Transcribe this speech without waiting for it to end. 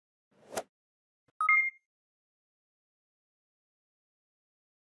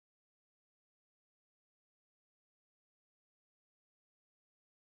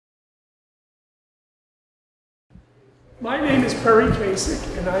My name is Perry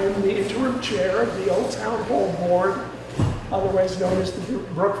Kasich, and I am the interim chair of the Old Town Hall Board, otherwise known as the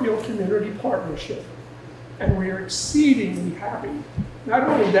Brookfield Community Partnership. And we are exceedingly happy, not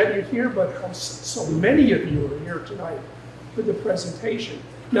only that you're here, but how so many of you are here tonight for the presentation.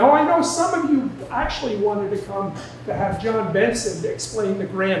 Now, I know some of you actually wanted to come to have John Benson explain the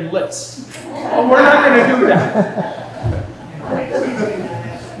grand list. Well, we're not going to do that.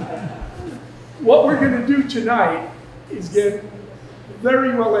 What we're going to do tonight is get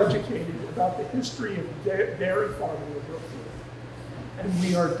very well educated about the history of dairy farming in Brookfield. And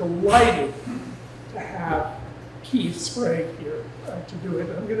we are delighted to have Keith Sprague here to do it.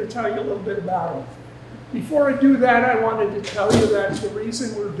 I'm going to tell you a little bit about him. Before I do that, I wanted to tell you that the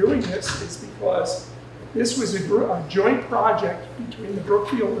reason we're doing this is because this was a joint project between the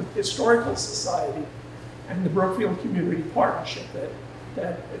Brookfield Historical Society and the Brookfield Community Partnership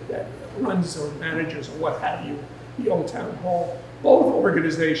that runs or manages or what have you the Old Town Hall, both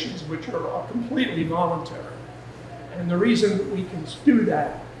organizations which are completely voluntary. And the reason that we can do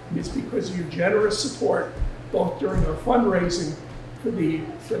that is because of your generous support, both during our fundraising for the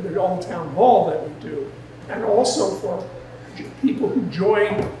Old Town Hall that we do, and also for people who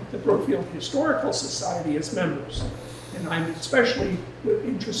join the Brookfield Historical Society as members. And I'm especially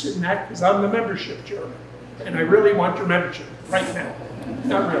interested in that because I'm the membership chairman, and I really want your membership right now.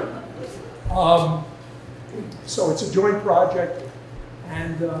 Not really. So it's a joint project,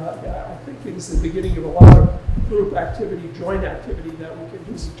 and I think it's the beginning of a lot of group activity, joint activity that we can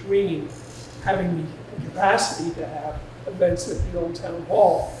do between having the capacity to have events at the Old Town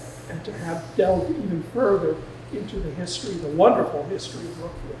Hall and to have delved even further into the history, the wonderful history of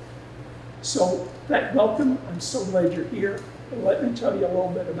Brookfield. So welcome, I'm so glad you're here. And let me tell you a little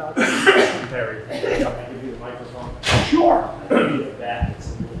bit about it. Perry, can I give you the microphone? Sure. That it's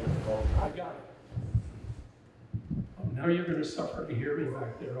a little difficult. I got it. Oh, now you're going to suffer to hear me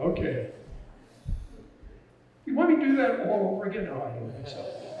back there. Okay. You want me to do that all over again? No, I don't think so.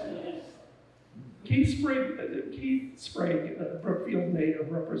 Keith Sprague, Brookfield native,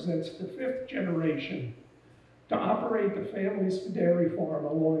 represents the 5th generation to operate the family's dairy farm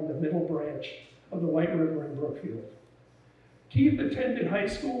along the middle branch of the White River in Brookfield. Keith attended high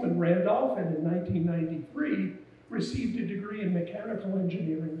school in Randolph and in 1993 received a degree in mechanical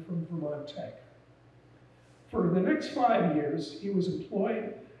engineering from Vermont Tech. For the next 5 years, he was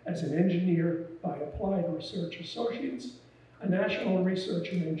employed as an engineer by Applied Research Associates, a national research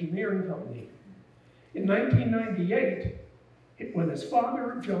and engineering company. In 1998, when his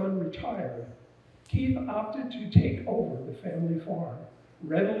father, John, retired, Keith opted to take over the family farm,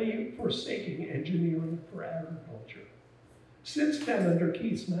 readily forsaking engineering for agriculture. Since then, under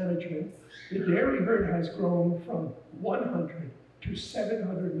Keith's management, the dairy herd has grown from 100 to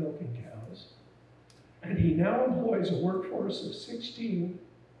 700 milking cows, and he now employs a workforce of 16.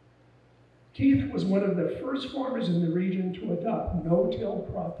 Keith was one of the first farmers in the region to adopt no-till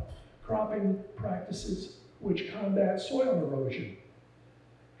cropping practices which combat soil erosion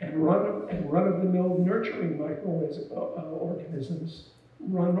and run-of-the-mill nurturing microorganisms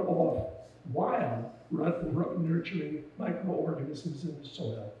run off while nurturing microorganisms in the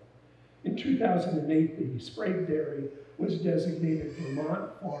soil. In 2008, the Sprague Dairy was designated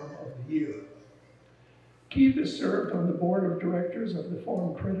Vermont Farm of the Year. Keith has served on the board of directors of the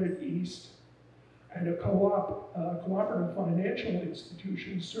Farm Credit East and a cooperative financial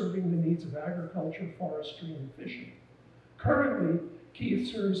institution serving the needs of agriculture, forestry, and fishing. Currently, Keith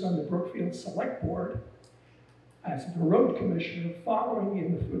serves on the Brookfield Select Board as the road commissioner, following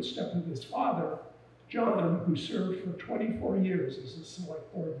in the footsteps of his father, John, who served for 24 years as a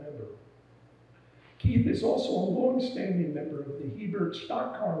select board member. Keith is also a long-standing member of the Hebert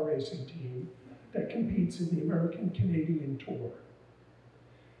stock car racing team that competes in the American Canadian Tour.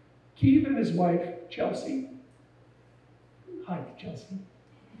 Keith and his wife, Chelsea, hi, Chelsea,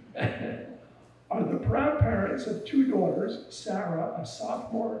 are the proud parents of 2 daughters, Sarah, a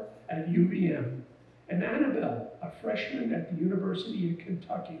sophomore at UVM, and Annabelle, a freshman at the University of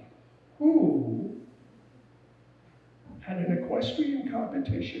Kentucky, who had an equestrian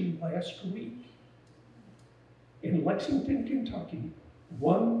competition last week in Lexington, Kentucky,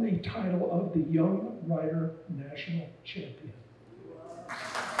 won the title of the Young Rider National Champion.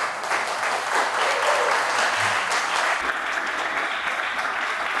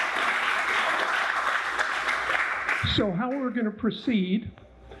 So how we're going to proceed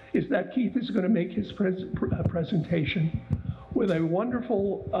is that Keith is going to make his presentation with a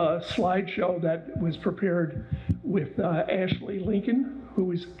wonderful slideshow that was prepared with Ashley Lincoln,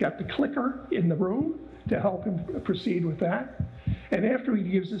 who has got the clicker in the room to help him proceed with that. And after he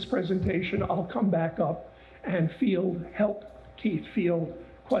gives his presentation, I'll come back up and help Keith field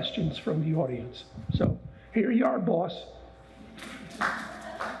questions from the audience. So here you are, boss.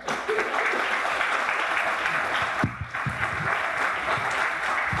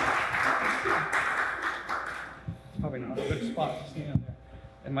 Probably not a good spot to stand there.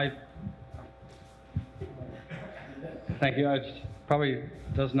 It might. Thank you. It probably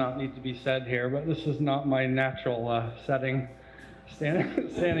does not need to be said here, but this is not my natural setting.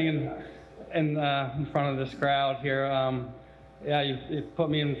 Standing in front of this crowd here. Yeah, you put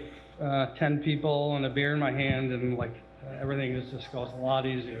me in 10 people and a beer in my hand, and like everything just goes a lot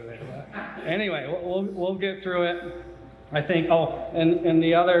easier there. But anyway, we'll get through it. I think. Oh, and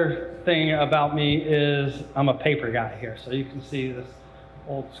the other thing about me is I'm a paper guy here, so you can see this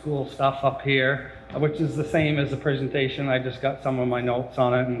old school stuff up here, which is the same as the presentation. I just got some of my notes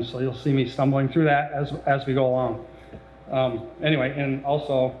on it, and so you'll see me stumbling through that as we go along. Anyway, and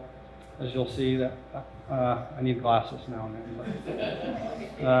also, as you'll see, that I need glasses now and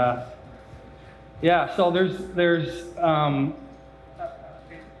then. Yeah, so there's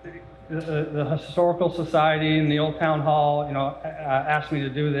the Historical Society and the Old Town Hall, you know, asked me to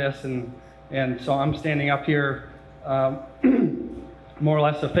do this, and so I'm standing up here, more or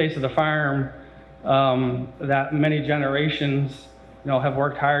less the face of the farm that many generations, you know, have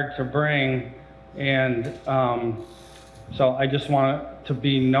worked hard to bring, and so I just want it to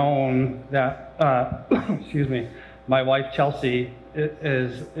be known that, excuse me, my wife Chelsea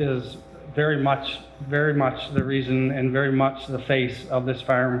is very much the reason and very much the face of this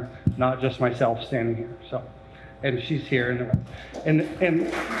farm, not just myself standing here. So, and she's here and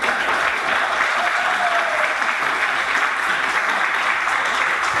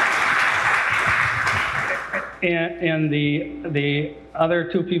the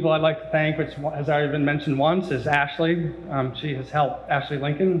other two people I'd like to thank, which has already been mentioned once, is Ashley. She has helped, Ashley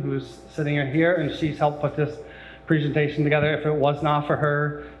Lincoln, who's sitting here, and she's helped put this presentation together. If it was not for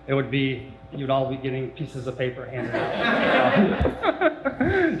her, it would be, you'd all be getting pieces of paper handed out.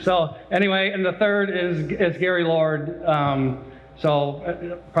 So anyway, and the third is Gary Lord.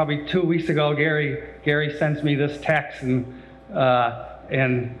 So probably 2 weeks ago, Gary sends me this text, and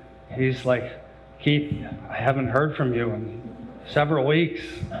he's like, Keith, I haven't heard from you in several weeks,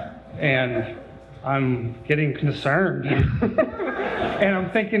 and I'm getting concerned. And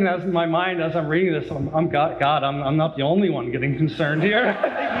I'm thinking, as in my mind, as I'm reading this, I'm not the only one getting concerned here.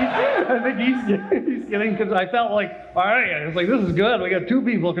 I think he's getting, because I felt like, all right, it's like, this is good. We got two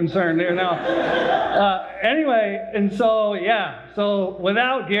people concerned here now. Anyway, and so, yeah, so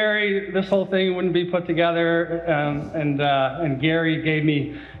without Gary, this whole thing wouldn't be put together. And Gary gave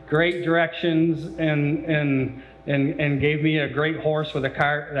me great directions and gave me a great horse with a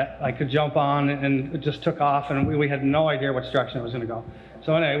cart that I could jump on, and it just took off, and we had no idea which direction it was going to go.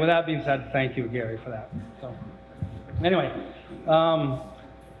 So anyway, with that being said, thank you, Gary, for that. So anyway,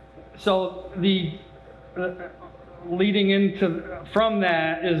 so the leading from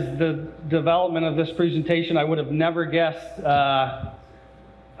that is the development of this presentation. I would have never guessed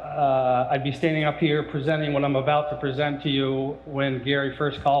I'd be standing up here presenting what I'm about to present to you when Gary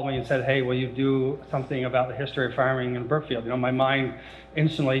first called me and said, hey, will you do something about the history of farming in Brookfield? You know, my mind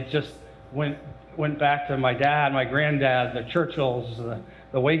instantly just went back to my dad, my granddad, the Churchills,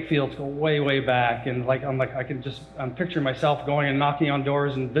 the Wakefields go way, way back. And I'm picturing myself going and knocking on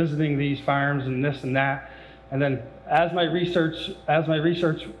doors and visiting these farms and this and that. And then as my research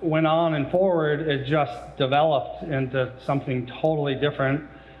went on and forward, it just developed into something totally different.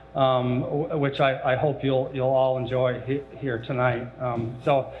 Which I hope you'll all enjoy here tonight.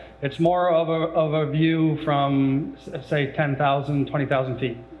 So it's more of a view from, say, 10,000, 20,000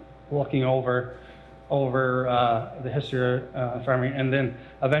 feet, looking over the history of farming, and then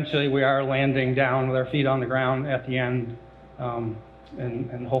eventually we are landing down with our feet on the ground at the end,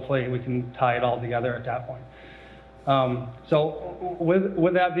 and hopefully we can tie it all together at that point. So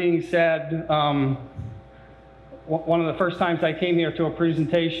with that being said, one of the first times I came here to a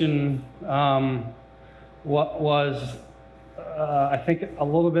presentation was I think a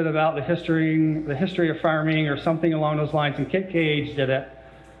little bit about the history of farming or something along those lines, and Kit Gage did it.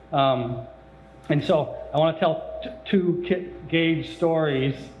 And so I want to tell two Kit Gage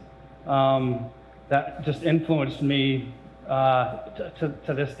stories that just influenced me to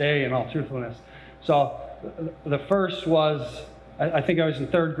this day, in all truthfulness. So the first was, I think I was in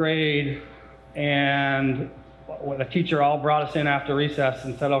 3rd grade, and the teacher all brought us in after recess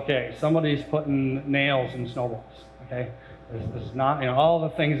and said, okay, somebody's putting nails in snowballs, okay? This is not, you know, all the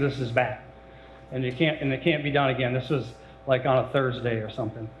things, this is bad. And it can't be done again. This was like on a Thursday or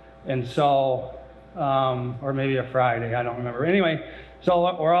something. And so, or maybe a Friday, I don't remember. Anyway,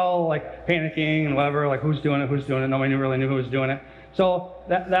 So we're all like panicking and whatever, like who's doing it, who's doing it. Nobody really knew who was doing it. So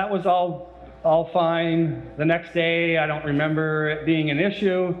that was all fine. The next day, I don't remember it being an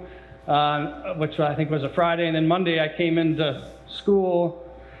issue, which I think was a Friday. And then Monday, I came into school,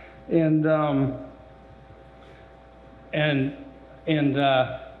 and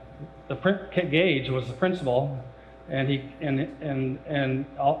Kit Gage was the principal, and he and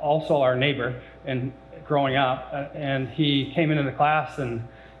also our neighbor, and growing up, and he came into the class and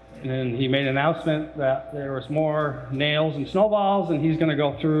he made an announcement that there was more nails and snowballs, and he's going to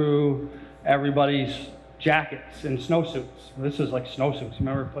go through everybody's jackets and snowsuits. This is like snowsuits.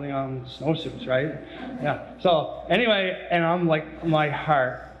 Remember putting on snowsuits, right? Yeah. So anyway, and I'm like, my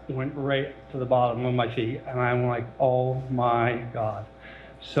heart went right to the bottom of my feet, and I'm like, oh my God.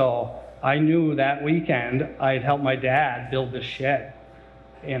 So I knew that weekend I'd helped my dad build this shed,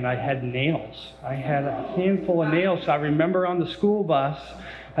 and I had nails. I had a handful of nails. So I remember on the school bus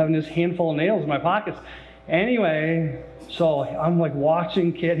having this handful of nails in my pockets. Anyway, so I'm like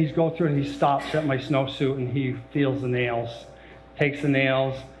watching Kit. He's go through and he stops at my snowsuit and he feels the nails, takes the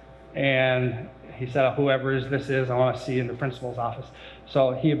nails, and he said, whoever this is, I want to see you in the principal's office.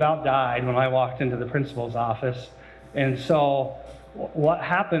 So he about died when I walked into the principal's office. And so what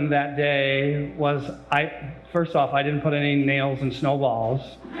happened that day was, first off, I didn't put any nails and snowballs.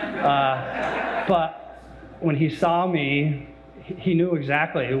 But when he saw me, he knew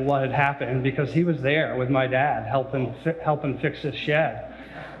exactly what had happened because he was there with my dad helping fix his shed.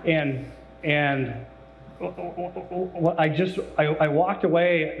 And I walked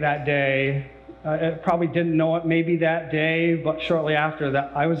away that day. I probably didn't know it maybe that day, but shortly after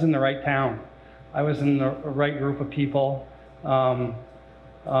that, I was in the right town. I was in the right group of people. So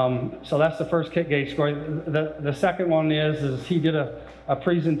that's the first Kit Gage story. The second one is he did a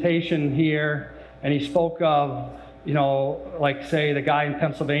presentation here, and he spoke of, you know, like say the guy in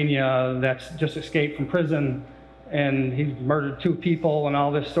Pennsylvania that's just escaped from prison, and he murdered 2 people and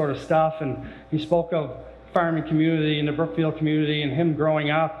all this sort of stuff. And he spoke of farming community and the Brookfield community and him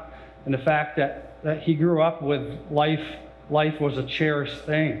growing up, and the fact that he grew up with life was a cherished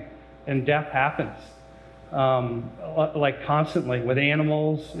thing, and death happens. Like constantly with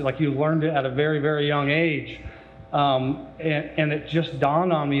animals, like you learned it at a very, very young age. And it just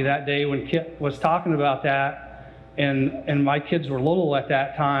dawned on me that day when Kit was talking about that, and my kids were little at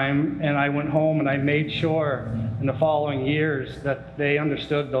that time, and I went home and I made sure in the following years that they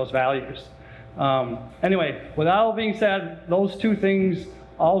understood those values. Anyway, with that all being said, those 2 things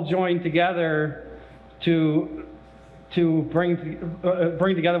all joined together to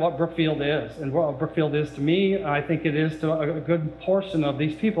bring together what Brookfield is. And what Brookfield is to me, and I think it is to a good portion of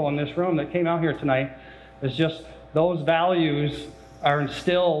these people in this room that came out here tonight, is just those values are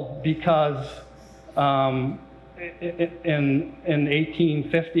instilled because in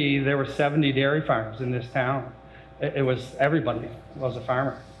 1850 there were 70 dairy farms in this town. It was everybody was a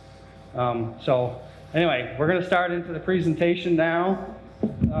farmer. So anyway, we're going to start into the presentation now.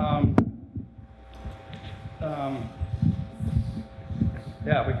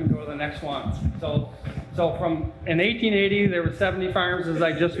 Yeah, we can go to the next one. So in 1880, there were 70 farms, as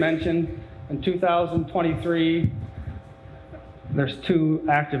I just mentioned. In 2023, there's 2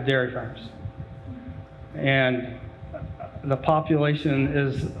 active dairy farms. And the population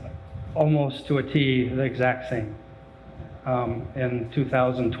is almost to a T the exact same in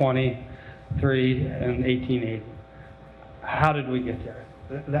 2023 and 1880. How did we get there?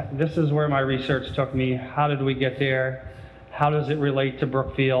 This is where my research took me. How did we get there? How does it relate to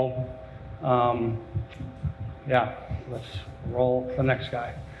Brookfield? Yeah, let's roll the next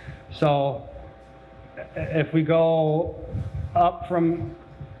guy. So if we go up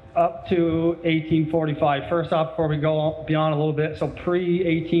to 1845, first off, before we go beyond a little bit, so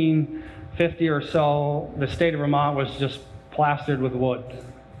pre-1850 or so, the state of Vermont was just plastered with wood.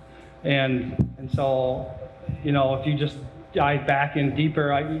 And so, you know, if you just dive back in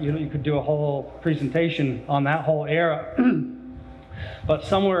deeper, you could do a whole presentation on that whole era. But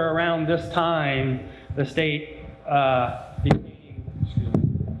somewhere around this time, the state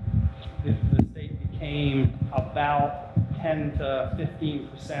became about 10 to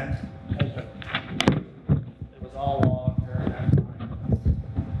 15%. It was all log during that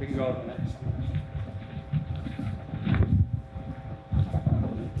time. We can go to the next one.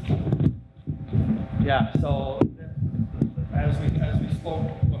 Yeah, so as we spoke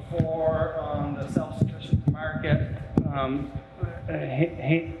before on the self-sufficient market,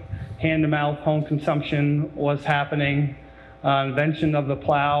 hand-to-mouth home consumption was happening. Invention of the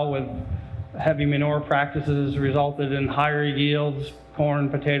plow with heavy manure practices resulted in higher yields, corn,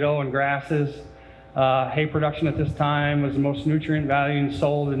 potato, and grasses. Hay production at this time was the most nutrient value and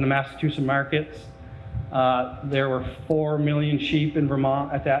sold in the Massachusetts markets. There were 4 million sheep in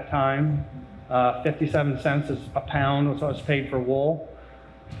Vermont at that time. 57 cents a pound was what was paid for wool.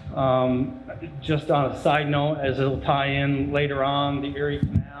 Just on a side note, as it'll tie in later on, the Erie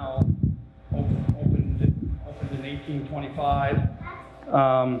Canal opened in 1825.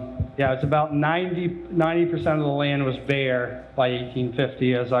 Yeah, it's about 90% of the land was bare by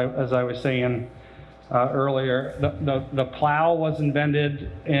 1850, as I was saying earlier. The plow was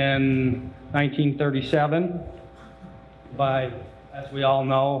invented in 1937 by, as we all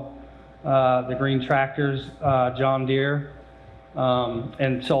know, the green tractors, John Deere.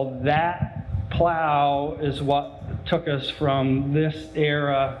 And so that plow is what took us from this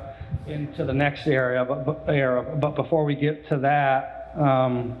era into the next era. But before we get to that,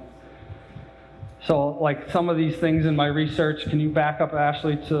 so like some of these things in my research, can you back up,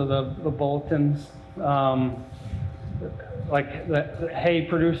 Ashley, to the bulletins? Like the hay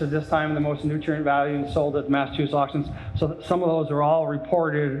produced at this time the most nutrient value and sold at Massachusetts auctions. So some of those are all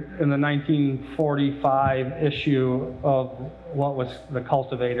reported in the 1945 issue of what was the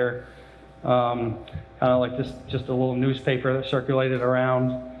Cultivator, kind of like just a little newspaper that circulated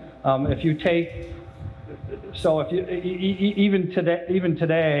around. If you take, so if you even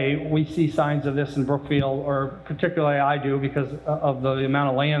today we see signs of this in Brookfield, or particularly I do because of the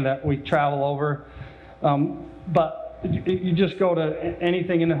amount of land that we travel over. But you just go to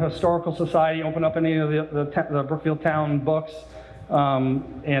anything in the Historical Society, open up any of the Brookfield Town books,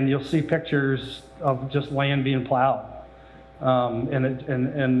 and you'll see pictures of just land being plowed.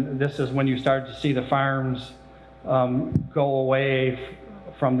 And this is when you start to see the farms go away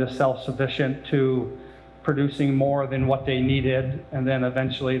from this self-sufficient to producing more than what they needed, and then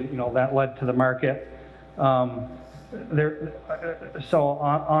eventually, that led to the market. So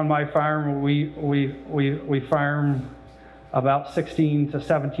on my farm, we farm about 1,600 to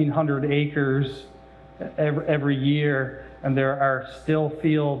 1,700 acres every year, and there are still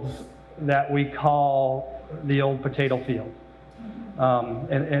fields that we call the old potato field.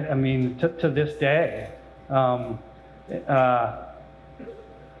 And I mean, to this day,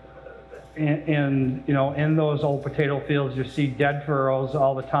 in those old potato fields, you see dead furrows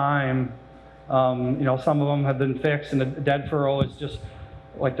all the time. Some of them have been fixed, and the dead furrow is just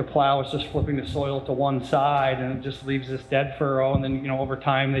like the plow is just flipping the soil to one side, and it just leaves this dead furrow. And then, over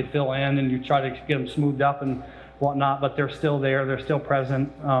time they fill in, and you try to get them smoothed up and whatnot, but they're still there, they're still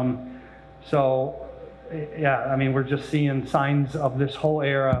present. So, yeah, I mean, we're just seeing signs of this whole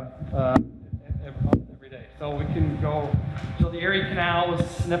era every day. So we can go. So the Erie Canal was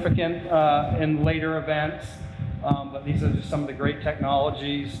significant in later events, but these are just some of the great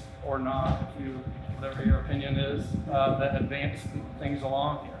technologies, or not, whatever your opinion is, that advance things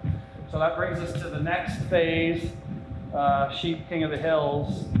along here. So that brings us to the next phase, Sheep King of the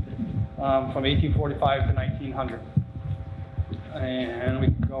Hills, from 1845 to 1900. And we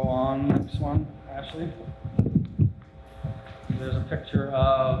can go on next one, Ashley. There's a picture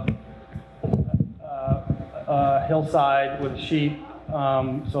of a hillside with sheep.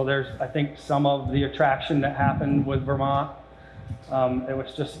 So there's, I think, some of the attraction that happened with Vermont. It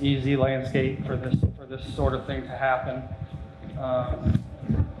was just easy landscape for this sort of thing to happen.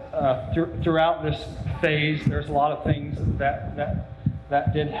 Throughout this phase, there's a lot of things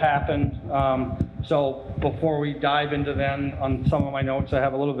that did happen. So before we dive into them, on some of my notes, I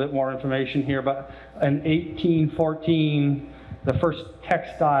have a little bit more information here. But in 1814, the first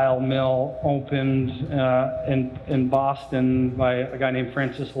textile mill opened in Boston by a guy named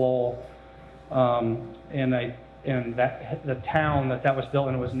Francis Lowell, and the town that was built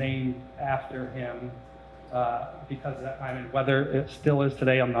in was named after him because of that time. And whether it still is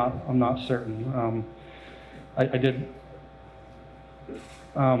today, I'm not certain. I did.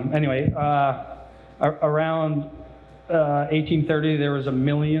 Anyway, around 1830, there was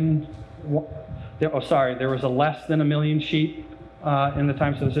there was a less than 1 million sheep in the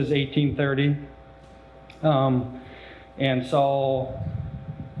time. So this is 1830, and so.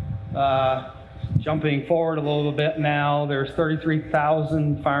 Jumping forward a little bit now, there's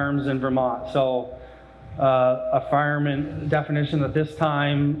 33,000 farms in Vermont. So a farm in definition at this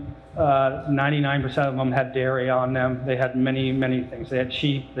time, 99% of them had dairy on them. They had many, many things. They had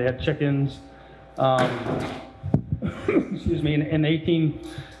sheep, they had chickens. Excuse me, in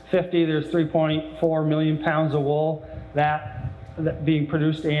 1850, there's 3.4 million pounds of wool that being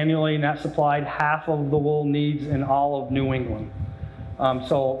produced annually, and that supplied half of the wool needs in all of New England.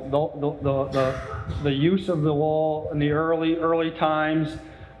 So the use of the wool in the early times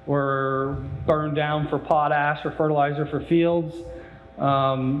were burned down for potash, for fertilizer, for fields.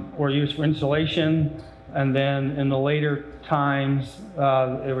 were used for insulation, and then in the later times,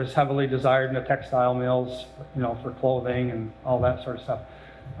 it was heavily desired in the textile mills, for clothing and all that sort of stuff.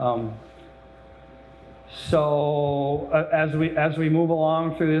 So as we move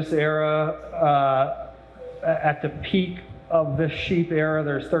along through this era, at the peak of this sheep era,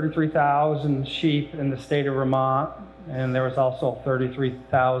 there's 33,000 sheep in the state of Vermont, and there was also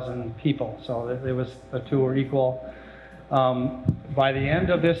 33,000 people. So the two were equal. By the end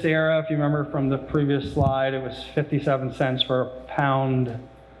of this era, if you remember from the previous slide, it was 57 cents for a pound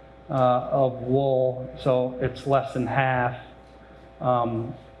of wool. So it's less than half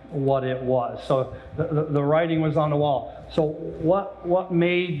what it was. So the writing was on the wall. So what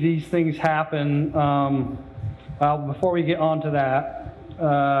made these things happen? Well, before we get on to that,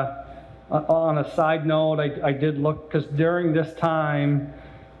 on a side note, I did look, because during this time,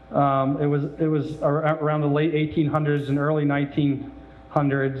 it was around the late 1800s and early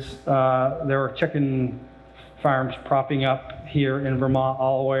 1900s. There were chicken farms propping up here in Vermont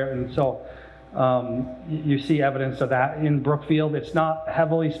all the way, and so you see evidence of that in Brookfield. It's not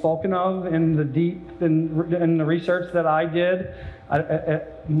heavily spoken of in the research that I did.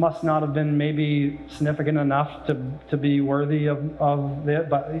 It must not have been maybe significant enough to be worthy of it,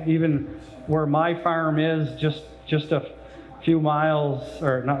 but even where my farm is, just a few miles,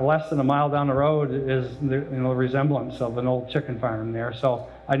 or not less than a mile down the road, is the resemblance of an old chicken farm there. So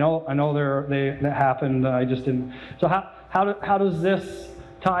I know that happened. I just didn't. So how does this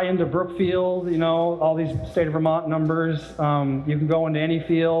tie into Brookfield? All these state of Vermont numbers. You can go into any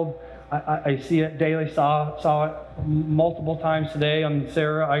field. I see it daily. Saw it multiple times today on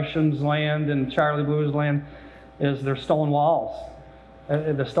Sarah Isham's land and Charlie Blue's land. Is their stone walls.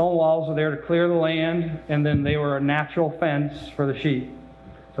 The stone walls were there to clear the land, and then they were a natural fence for the sheep.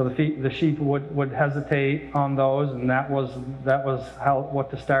 So the sheep would hesitate on those, and that was what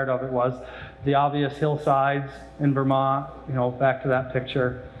the start of it was. The obvious hillsides in Vermont, back to that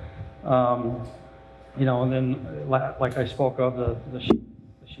picture, and then like I spoke of, the sheep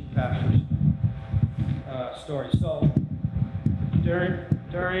pastures story. So during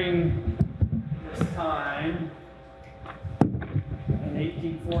this time, in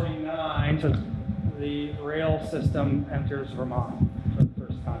 1849, so the rail system enters Vermont for the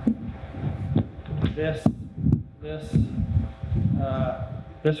first time.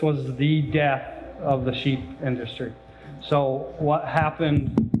 This was the death of the sheep industry. So what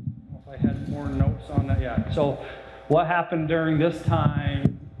happened, if I had more notes on that, yeah. So what happened during this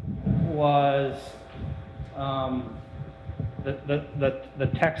time was the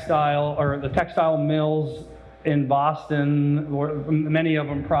textile mills in Boston, many of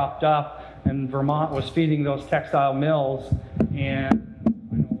them propped up, and Vermont was feeding those textile mills. And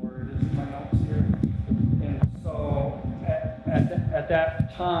I know where it is in my notes here. And so at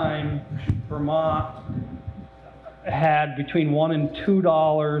that time, Vermont had between $1 and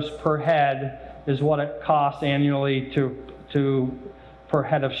 $2 per head is what it costs annually per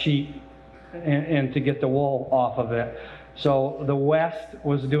head of sheep and to get the wool off of it. So the West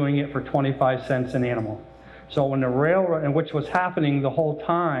was doing it for 25 cents an animal. So when the railroad, and which was happening the whole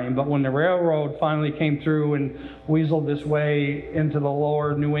time, but when the railroad finally came through and weaseled this way into the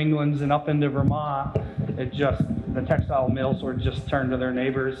lower New Englands and up into Vermont, the textile mills were just turned to their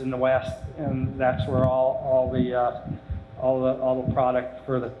neighbors in the West, and that's where all the product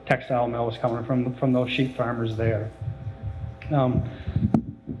for the textile mill was coming from those sheep farmers there.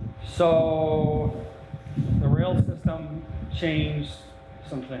 So the rail system changed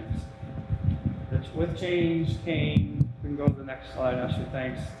some things. With change came, we can go to the next slide, Ashley,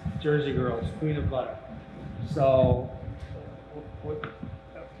 thanks, Jersey Girls, Queen of Butter. So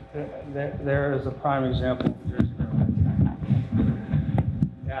there is a prime example of Jersey Girl.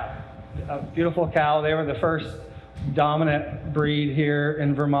 Yeah, a beautiful cow. They were the first dominant breed here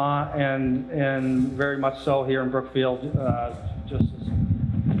in Vermont, and very much so here in Brookfield, just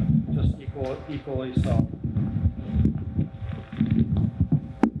equally so.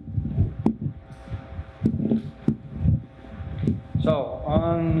 So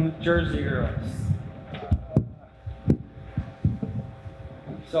on Jersey Girls.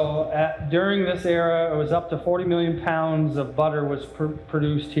 During this era, it was up to 40 million pounds of butter was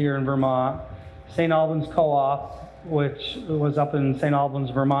produced here in Vermont. St. Albans Co-op, which was up in St. Albans,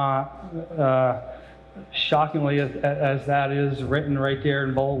 Vermont, shockingly as that is written right there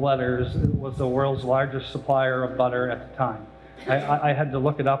in bold letters, it was the world's largest supplier of butter at the time. I had to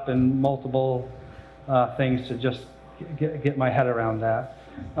look it up in multiple things to just get my head around that.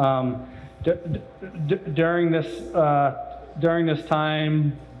 During this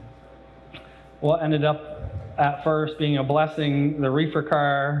time, what ended up at first, being a blessing, the reefer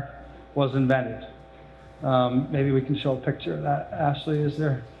car was invented. Maybe we can show a picture of that. Ashley, is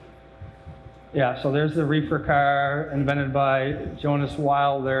there? Yeah, so there's the reefer car invented by Jonas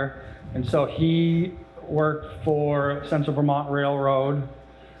Wilder. And so he worked for Central Vermont Railroad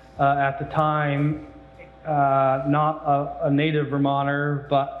at the time, not a native Vermonter,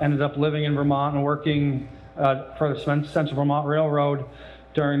 but ended up living in Vermont and working for the Central Vermont Railroad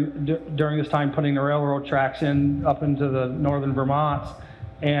during this time, putting the railroad tracks in up into the northern Vermont.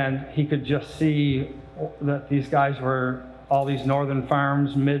 And he could just see that these guys were, all these northern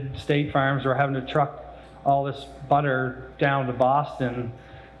farms, mid-state farms, were having to truck all this butter down to Boston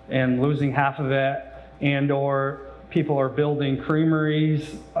and losing half of it, and or people are building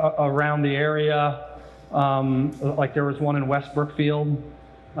creameries around the area. Like there was one in West Brookfield,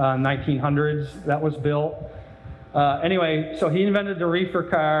 1900s, that was built. Anyway, so he invented the reefer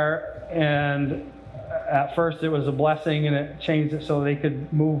car, and at first it was a blessing, and it changed it so they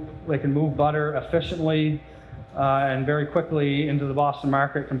could move butter efficiently and very quickly into the Boston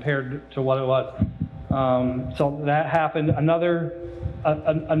market compared to what it was. So that happened. Another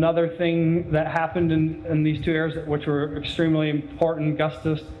thing that happened in these two areas, which were extremely important,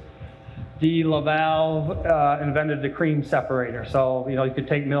 Gustus de Laval invented the cream separator. So, you know, you could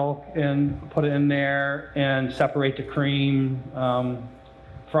take milk and put it in there and separate the cream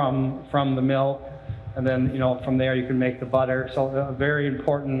from the milk. And then, you know, from there you can make the butter. So a very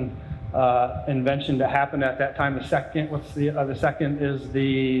important invention to happen at that time. The second, the second is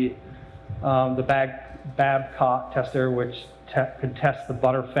the Babcock tester, which could test the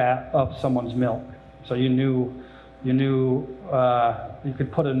butter fat of someone's milk. So you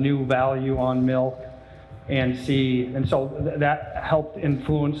could put a new value on milk and see, and so that helped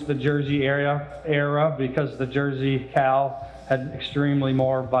influence the Jersey era because the Jersey cow had extremely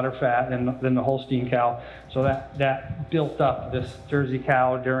more butter fat than the Holstein cow. So that built up this Jersey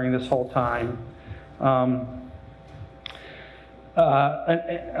cow during this whole time.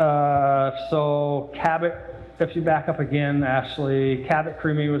 So Cabot, if you back up again, Ashley, Cabot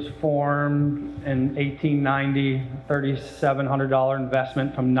Creamery was formed in 1890, $3,700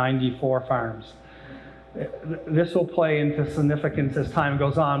 investment from 94 farms. This will play into significance as time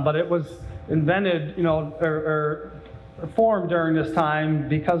goes on, but it was invented, you know, or formed during this time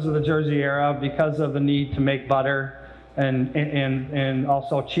because of the Jersey era, because of the need to make butter and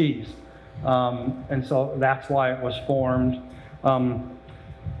also cheese. And so that's why it was formed. An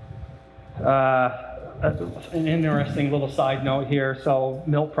interesting little side note here. So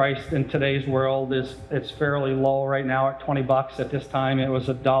milk price in today's world it's fairly low right now at $20. At this time it was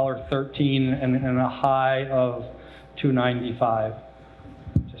 $1.13 and a high of $2.95.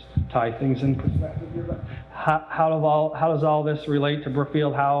 Just to tie things in perspective here. But how does all this relate to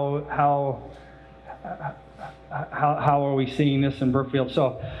Brookfield? How are we seeing this in Brookfield?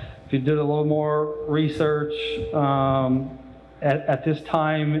 So if you did a little more research, at this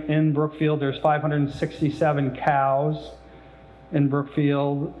time in Brookfield, there's 567 cows in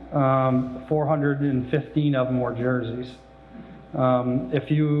Brookfield. 415 of them were Jerseys. If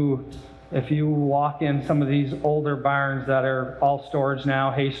you walk in some of these older barns that are all storage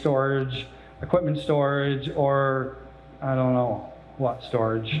now, hay storage, equipment storage, or I don't know what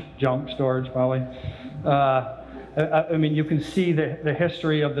storage, junk storage probably. I mean, you can see the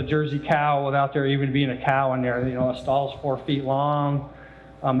history of the Jersey cow without there even being a cow in there. You know, a stall's 4 feet long.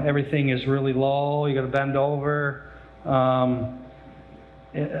 Everything is really low. You got to bend over.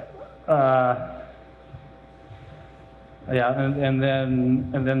 Yeah, and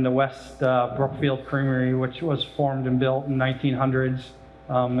then the West Brookfield Creamery, which was formed and built in 1900s,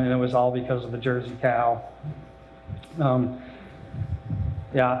 and it was all because of the Jersey cow.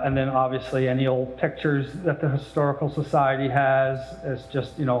 Yeah, and then obviously any old pictures that the Historical Society has is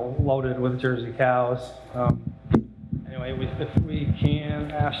just, you know, loaded with Jersey cows. Anyway, if we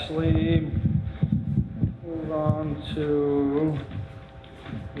can, Ashley, move on to,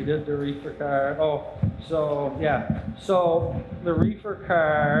 we did the reefer car. Oh, so yeah, so the reefer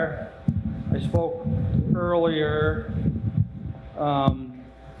car, I spoke earlier,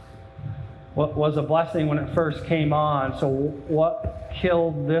 what was a blessing when it first came on. So what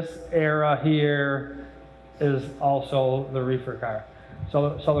killed this era here is also the reefer car.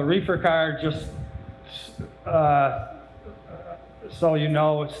 So the reefer car, just so you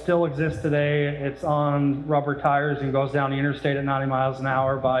know, it still exists today. It's on rubber tires and goes down the interstate at 90 miles an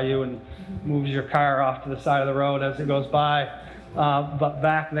hour by you and moves your car off to the side of the road as it goes by. But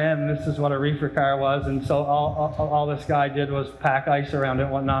back then, this is what a reefer car was, and so all this guy did was pack ice around it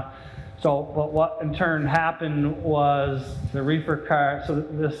and whatnot. but what in turn happened was the reefer car, so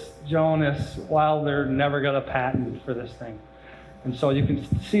this Jonas Wilder never got a patent for this thing. And so you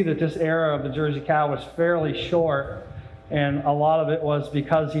can see that this era of the Jersey cow was fairly short, and a lot of it was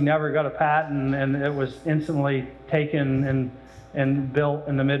because he never got a patent, and it was instantly taken and built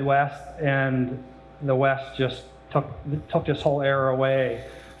in the Midwest, and the West just took this whole era away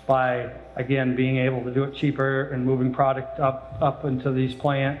by, again, being able to do it cheaper and moving product up into these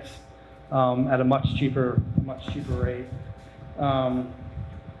plants at a much cheaper rate. And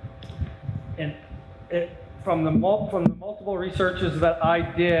from the multiple researches that I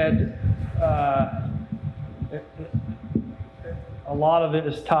did, a lot of it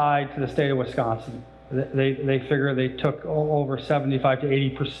is tied to the state of Wisconsin. They figure they took over 75 to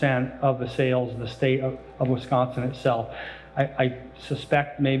 80% of the sales of the state of Wisconsin itself. I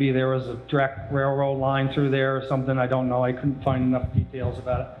suspect maybe there was a direct railroad line through there or something. I don't know. I couldn't find enough details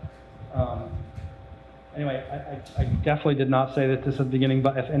about it. Anyway, I definitely did not say that this at the beginning,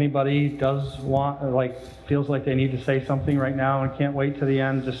 but if anybody does want, or feels like they need to say something right now and can't wait to the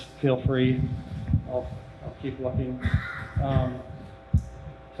end, just feel free. I'll keep looking.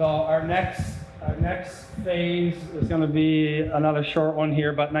 So our next phase is going to be another short one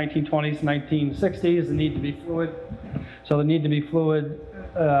here, but 1920s, 1960s, the need to be fluid. So the need to be fluid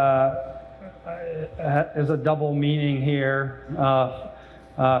is a double meaning here.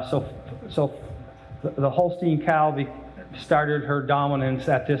 So the Holstein cow started her dominance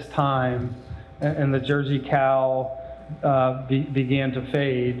at this time, and the Jersey cow began to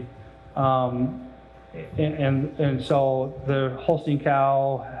fade. And so the Holstein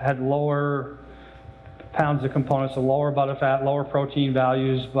cow had lower pounds of components, so lower butter fat, lower protein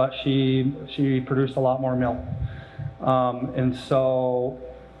values, but she produced a lot more milk. And so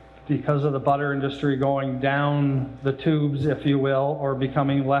because of the butter industry going down the tubes, if you will, or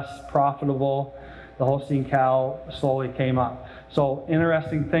becoming less profitable, the Holstein cow slowly came up. So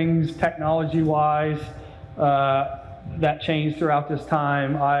interesting things technology-wise that changed throughout this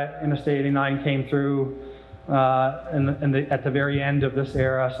time. Interstate 89 came through at the very end of this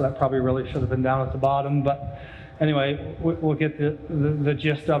era, so that probably really should have been down at the bottom. But anyway, we'll get the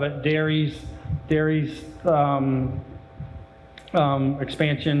gist of it. Dairy's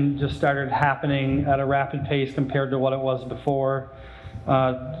expansion just started happening at a rapid pace compared to what it was before.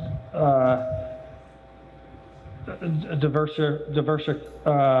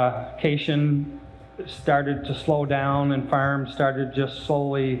 Diversification started to slow down, and farms started just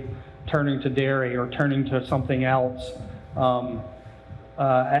slowly turning to dairy or turning to something else.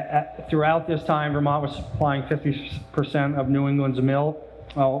 Throughout this time, Vermont was supplying 50% of New England's milk.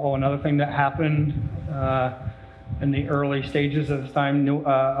 Another thing that happened in the early stages of this time,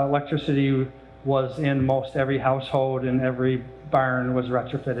 electricity was in most every household, and every barn was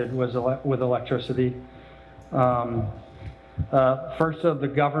retrofitted with electricity. First of the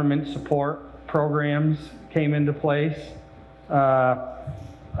government support programs came into place. The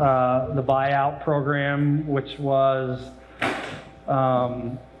buyout program, which was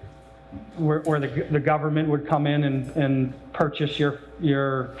where the government would come in and purchase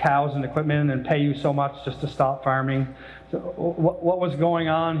your cows and equipment and pay you so much just to stop farming. So what was going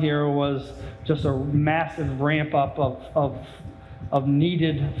on here was just a massive ramp up of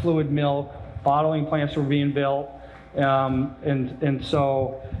needed fluid milk. Bottling plants were being built, and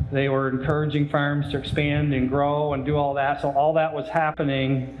so they were encouraging farms to expand and grow and do all that. So all that was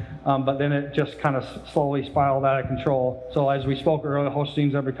happening, but then it just kind of slowly spiraled out of control. So as we spoke earlier,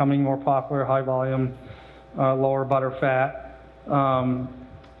 Holsteins are becoming more popular, high volume, lower butter fat. In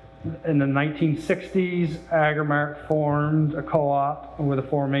the 1960s, Agrimart formed a co-op with the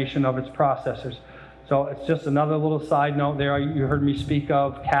formation of its processors. So it's just another little side note there. You heard me speak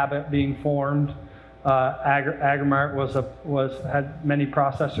of Cabot being formed. Agrimart had many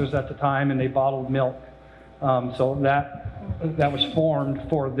processors at the time, and they bottled milk. So that was formed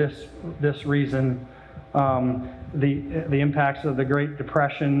for this reason. The impacts of the Great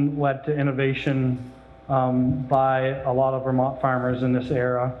Depression led to innovation by a lot of Vermont farmers in this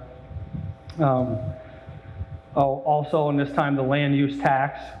era. Also in this time, the land use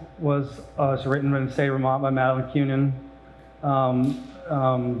tax was written in the state of Vermont by Madeline Cunin.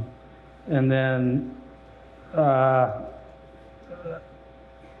 And then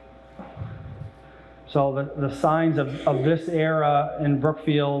so the signs of this era in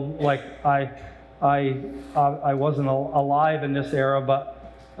Brookfield, like I wasn't alive in this era,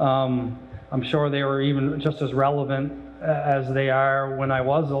 but I'm sure they were even just as relevant as they are when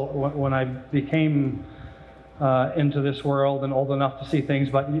I became into this world and old enough to see things.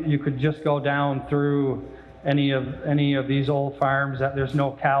 But you could just go down through any of these old farms that there's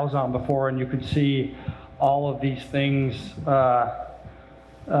no cows on before, and you could see all of these things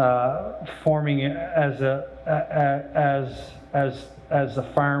forming as the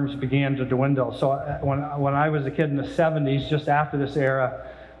farms began to dwindle. So when I was a kid in the 70s, just after this era,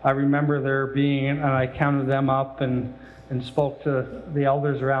 I remember there being, and I counted them up and spoke to the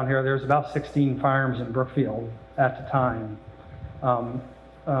elders around here. There's about 16 farms in Brookfield at the time,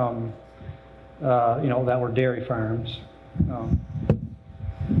 that were dairy farms.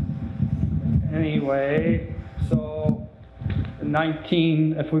 Anyway, so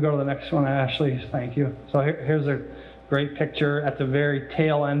if we go to the next one, Ashley, thank you. So here's a great picture at the very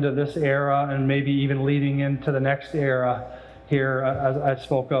tail end of this era, and maybe even leading into the next era. Here, as I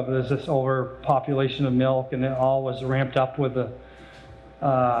spoke of, there's this overpopulation of milk, and it all was ramped up with the,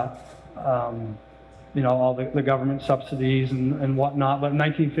 all the government subsidies and whatnot. But in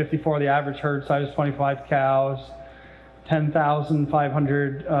 1954, the average herd size was 25 cows,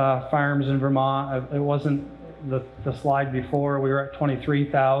 10,500 farms in Vermont. It wasn't the slide before. We were at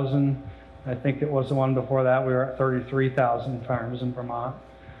 23,000. I think it was the one before that. We were at 33,000 farms in Vermont.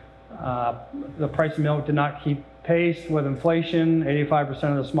 The price of milk did not keep pace with inflation.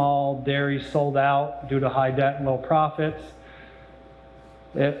 85% of the small dairies sold out due to high debt and low profits.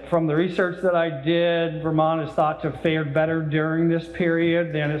 From the research that I did, Vermont is thought to have fared better during this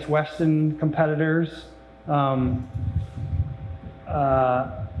period than its Western competitors. And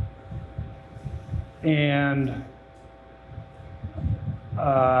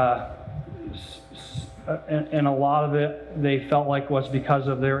a lot of it they felt like was because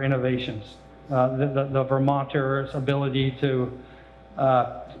of their innovations. The Vermonters' ability to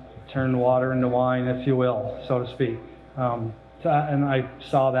turn water into wine, if you will, so to speak. And I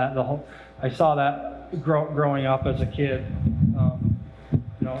saw that growing up as a kid.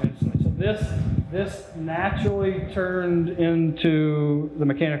 So this naturally turned into the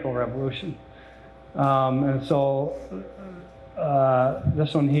mechanical revolution, and so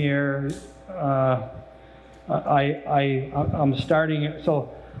this one here, I'm starting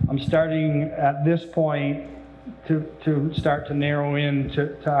at this point to start to narrow in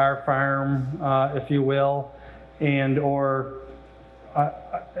to our farm, if you will, or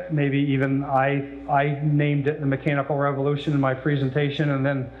maybe even I named it the mechanical revolution in my presentation, and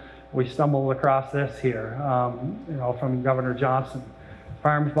then we stumbled across this here, from Governor Johnson.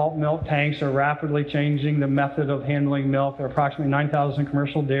 Farms' bulk milk tanks are rapidly changing the method of handling milk. There are approximately 9,000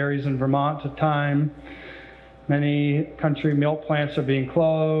 commercial dairies in Vermont at the time. Many country milk plants are being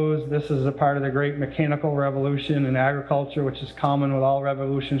closed. This is a part of the great mechanical revolution in agriculture, which is common with all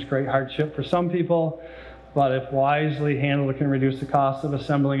revolutions, great hardship for some people, but if wisely handled, it can reduce the cost of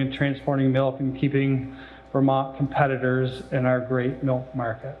assembling and transporting milk and keeping Vermont competitors in our great milk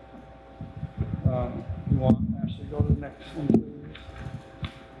market. You want to actually go to the next one, please?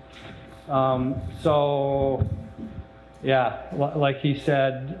 Like he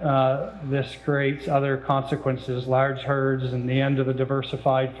said, this creates other consequences, large herds and the end of the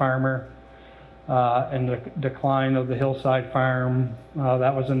diversified farmer, and the decline of the hillside farm.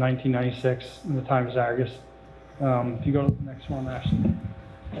 That was in 1996 in the Times-Argus. If you go to the next one, Ashley.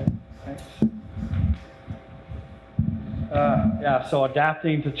 Okay, thanks. So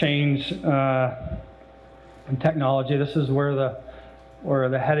adapting to change in technology. This is where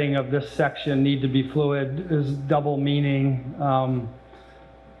the heading of this section, need to be fluid, is double meaning.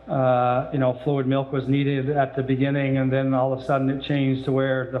 Fluid milk was needed at the beginning, and then all of a sudden it changed to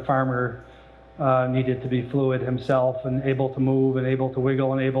where the farmer needed to be fluid himself and able to move and able to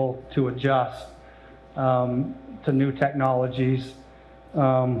wiggle and able to adjust to new technologies.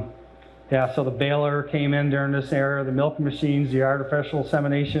 So the baler came in during this era, the milk machines, the artificial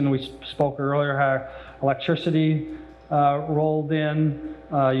insemination. We spoke earlier how electricity rolled in.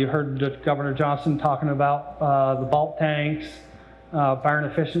 You heard Governor Johnson talking about the bulk tanks, barn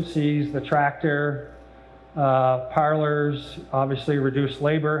efficiencies, the tractor, parlors, obviously reduced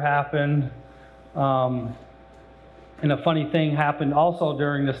labor happened. And a funny thing happened also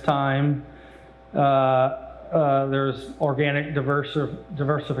during this time. There's organic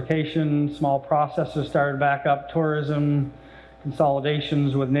diversification, small processors started back up, tourism,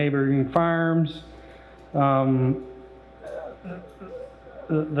 consolidations with neighboring farms.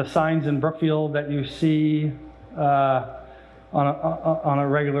 The signs in Brookfield that you see on a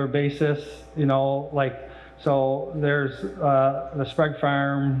regular basis, so there's the Sprague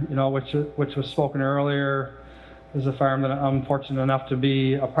Farm, which was spoken earlier, is a farm that I'm fortunate enough to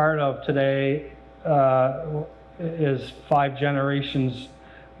be a part of today. Is 5 generations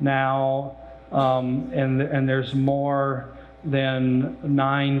now, and there's more than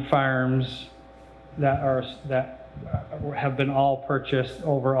 9 farms that have been all purchased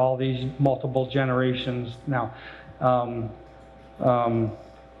over all these multiple generations now.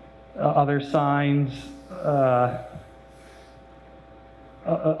 Other signs of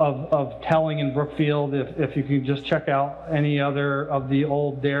telling in Brookfield, if you can just check out any other of the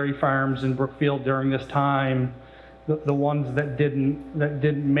old dairy farms in Brookfield during this time, the ones that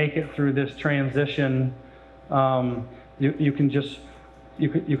didn't make it through this transition, you can just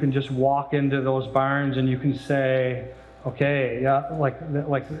walk into those barns and you can say, okay, yeah, like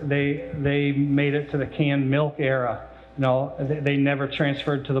they made it to the canned milk era. You know, they never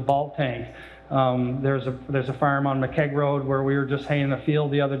transferred to the bulk tank. There's a farm on McKeg Road where we were just haying the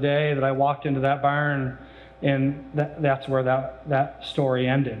field the other day that I walked into that barn, and that's where that story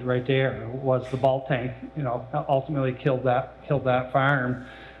ended. Right there was the bulk tank. You know, ultimately killed that farm.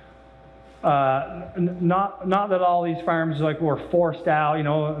 Not that all these farms were forced out. You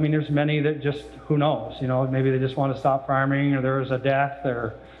know, I mean, there's many that just, who knows? You know, maybe they just want to stop farming, or there was a death,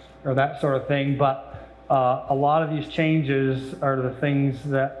 or that sort of thing. But a lot of these changes are the things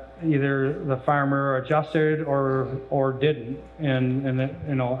that either the farmer adjusted or didn't, and it,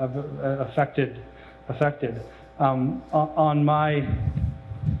 you know, affected. On my,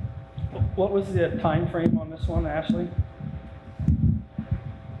 what was the time frame on this one, Ashley?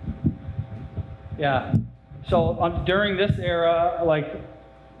 Yeah. So during this era, like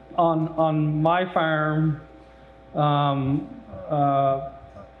on my farm,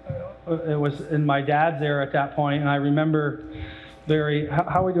 it was in my dad's era at that point, and I remember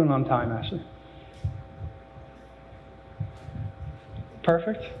how are we doing on time, Ashley?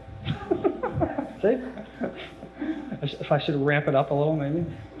 Perfect? See? If I should ramp it up a little, maybe.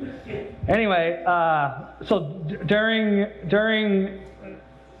 Anyway, so during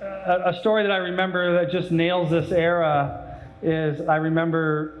a story that I remember that just nails this era is, I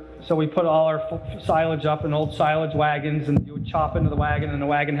remember, so we put all our silage up in old silage wagons, and you would chop into the wagon, and the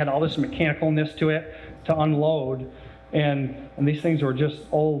wagon had all this mechanicalness to it to unload. And these things were just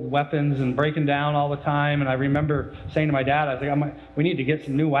old weapons and breaking down all the time. And I remember saying to my dad, I was like, we need to get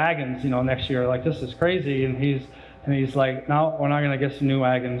some new wagons, you know, next year. Like, this is crazy. And he's like, no, we're not going to get some new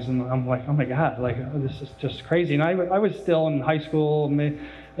wagons. And I'm like, oh my God, like, this is just crazy. And I was still in high school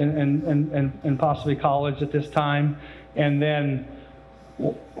and possibly college at this time. And then,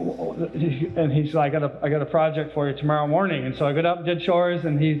 and he's like, I got a project for you tomorrow morning. And so I got up and did chores,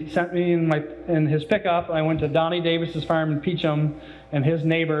 and he sent me in his pickup. I went to Donnie Davis's farm in Peacham, and his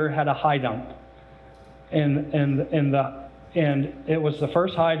neighbor had a high dump. And it was the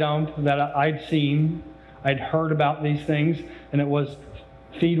first high dump that I'd seen. I'd heard about these things, and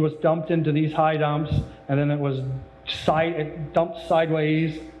feed was dumped into these high dumps, and then it dumped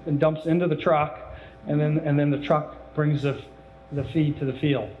sideways and dumps into the truck, and then the truck brings the feed to the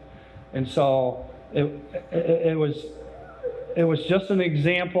field. And so it was just an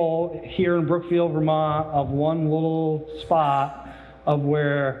example here in Brookfield, Vermont, of one little spot of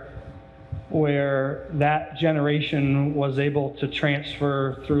where that generation was able to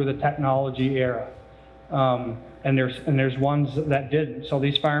transfer through the technology era. And there's ones that didn't. So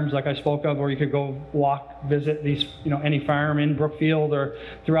these farms, like I spoke of, where you could go visit these, you know, any farm in Brookfield or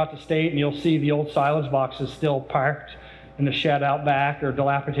throughout the state, and you'll see the old silage boxes still parked in the shed out back, or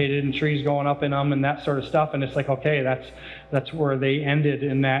dilapidated, and trees going up in them and that sort of stuff. And it's like, okay, that's where they ended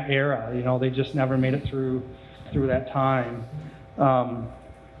in that era. You know, they just never made it through that time.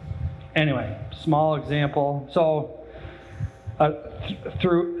 Anyway, small example. So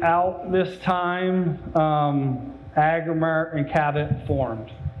throughout this time, Agrimart and Cabot formed.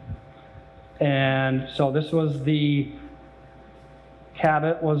 And so this was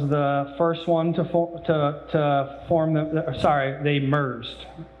Cabot was the first one to form they merged.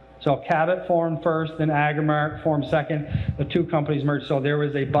 So Cabot formed first, then Agrimart formed second. The two companies merged. So there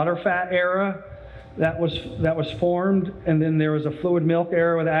was a butterfat era that was formed, and then there was a fluid milk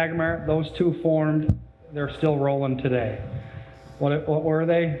era with Agrimart. Those two formed. They're still rolling today. What were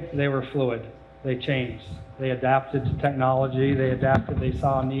they? They were fluid. They changed. They adapted to technology. They adapted. They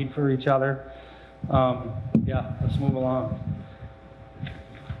saw a need for each other. Yeah, let's move along.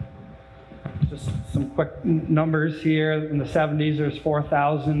 Just some quick numbers here. In the 70s, there's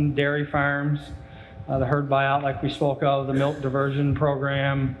 4,000 dairy farms. The herd buyout, like we spoke of, the milk diversion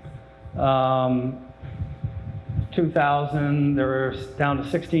program. 2000, there were down to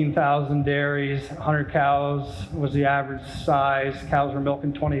 16,000 dairies. 100 cows was the average size. Cows were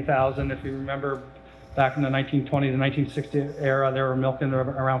milking 20,000. If you remember, back in the 1920s and 1960 era, they were milking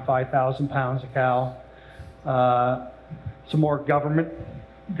around 5,000 pounds a cow. Some more government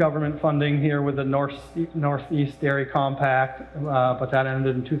funding here with the Northeast Dairy Compact, but that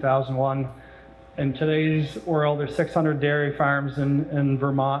ended in 2001. In today's world, there's 600 dairy farms in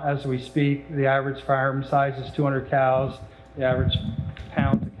Vermont as we speak. The average farm size is 200 cows. The average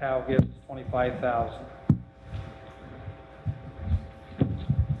pounds a cow gives is 25,000.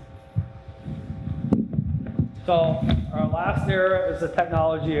 So our last era is the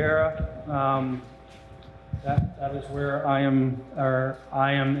technology era. That is where I am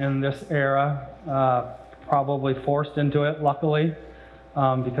in this era, probably forced into it, luckily,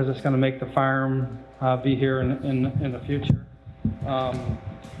 because it's going to make the farm be here in the future.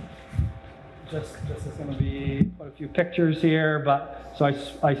 This is going to be put a few pictures here, but so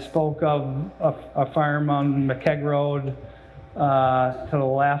I spoke of a farm on McKegg Road to the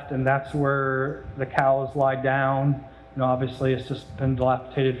left, and that's where the cows lie down. You know, obviously it's just been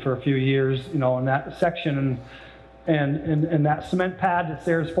dilapidated for a few years, you know, in that section, and that cement pad that's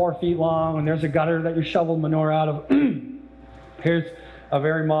there is 4 feet long, and there's a gutter that you shovel manure out of. Here's a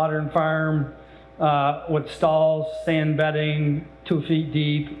very modern farm with stalls, sand bedding, 2 feet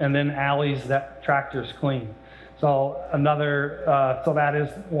deep, and then alleys that tractors clean. So so that is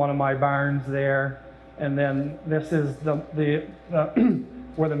one of my barns there. And then this is the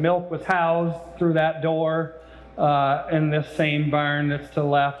where the milk was housed through that door. In this same barn that's to the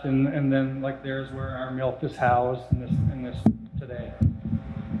left, and then like there's where our milk is housed in this today.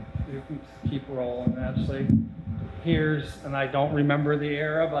 You can keep rolling. Actually, and I don't remember the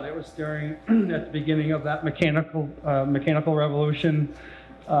era, but it was during at the beginning of that mechanical revolution,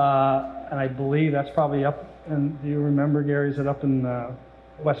 and I believe that's probably up. And do you remember, Gary? Is it up in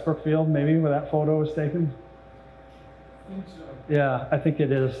West Brookfield, maybe, where that photo was taken? I think so. Yeah, I think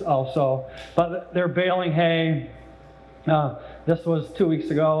it is also. But they're baling hay. This was 2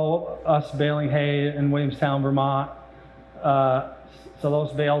 weeks ago, us baling hay in Williamstown, Vermont. So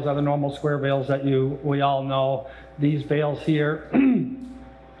those bales are the normal square bales that we all know. These bales here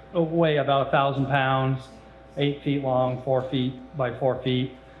weigh about 1,000 pounds, 8 feet long, 4 feet by 4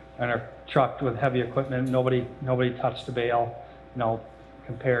 feet, and are trucked with heavy equipment. Nobody touched the bale, you know,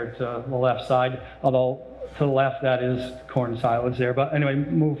 compared to the left side. Although to the left, that is corn silage there. But anyway,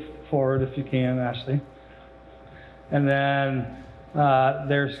 move forward if you can, Ashley. And then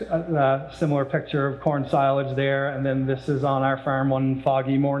there's a similar picture of corn silage there. And then this is on our farm one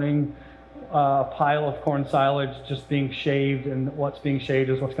foggy morning. A pile of corn silage just being shaved, and what's being shaved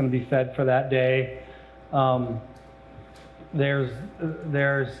is what's going to be fed for that day.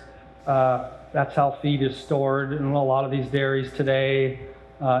 That's how feed is stored in a lot of these dairies today.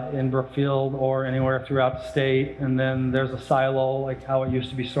 In Brookfield or anywhere throughout the state. And then there's a silo, like how it used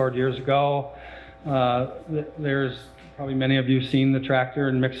to be stored years ago. There's probably many of you seen the tractor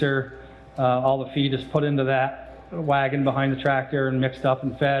and mixer. All the feed is put into that wagon behind the tractor and mixed up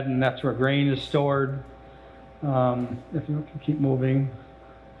and fed, and that's where grain is stored. If you can keep moving.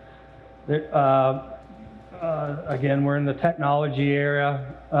 Again, we're in the technology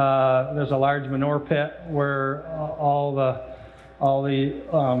area. There's a large manure pit where all the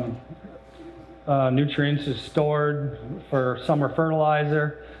nutrients is stored for summer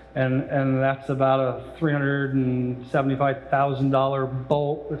fertilizer, and that's about a $375,000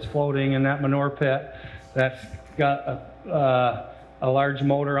 boat that's floating in that manure pit. That's got a large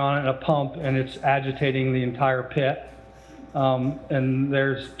motor on it and a pump, and it's agitating the entire pit. And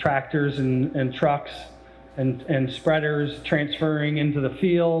there's tractors and trucks and spreaders transferring into the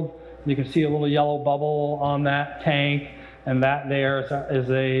field. You can see a little yellow bubble on that tank. And that there is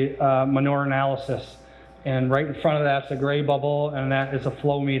a manure analysis. And right in front of that's a gray bubble, and that is a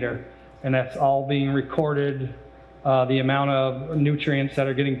flow meter. And that's all being recorded, the amount of nutrients that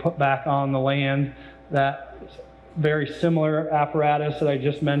are getting put back on the land. That very similar apparatus that I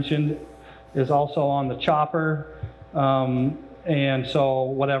just mentioned is also on the chopper. And so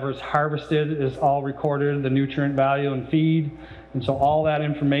whatever's harvested is all recorded, the nutrient value and feed. And so all that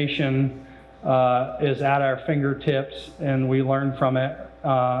information is at our fingertips, and we learn from it,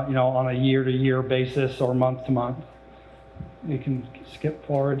 you know, on a year-to-year basis or month-to-month. You can skip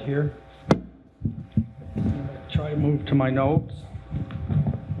forward here. Try to move to my notes.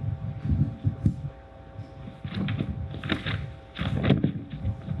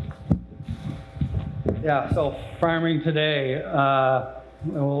 Yeah, so farming today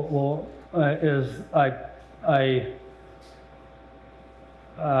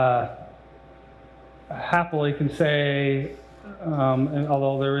happily can say, and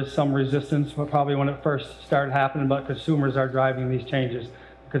although there is some resistance, but probably when it first started happening, but consumers are driving these changes.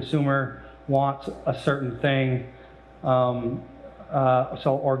 The consumer wants a certain thing.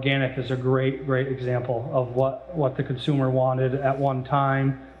 So organic is a great example of what the consumer wanted at one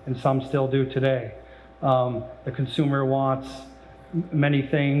time, and some still do today. The consumer wants many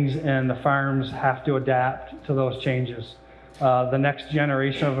things, and the farms have to adapt to those changes. The next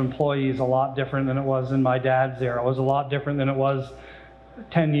generation of employees is a lot different than it was in my dad's era. It was a lot different than it was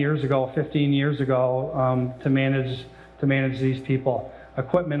 10 years ago, 15 years ago, to manage these people.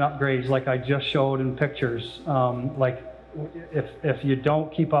 Equipment upgrades, like I just showed in pictures. Like if you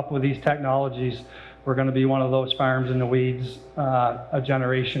don't keep up with these technologies, we're going to be one of those farms in the weeds a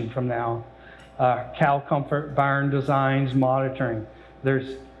generation from now. Cow comfort, barn designs, monitoring.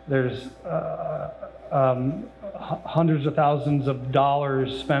 There's hundreds of thousands of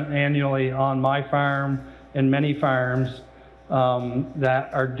dollars spent annually on my farm and many farms that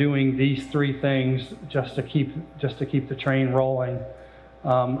are doing these three things just to keep the train rolling.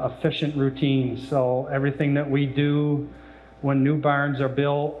 Efficient routines. So everything that we do when new barns are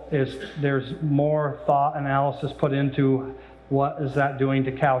built there's more thought analysis put into what is that doing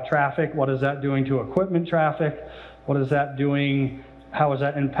to cow traffic, what is that doing to equipment traffic, what is that doing, how is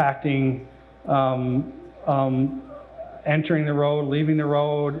that impacting entering the road, leaving the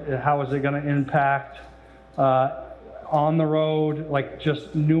road, how is it going to impact on the road, like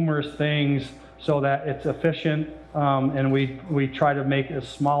just numerous things so that it's efficient, and we try to make as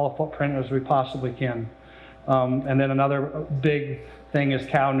small a footprint as we possibly can. And then another big thing is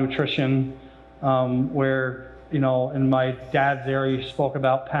cow nutrition, where, you know, in my dad's area, you spoke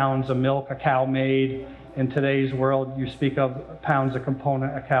about pounds of milk a cow made. In today's world, you speak of pounds of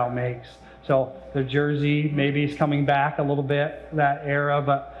component a cow makes. So the Jersey maybe is coming back a little bit, that era,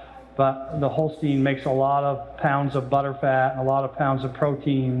 but the Holstein makes a lot of pounds of butter fat and a lot of pounds of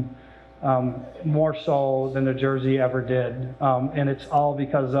protein, more so than the Jersey ever did. And it's all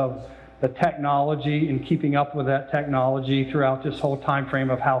because of the technology and keeping up with that technology throughout this whole time frame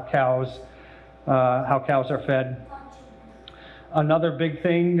of how cows are fed. Another big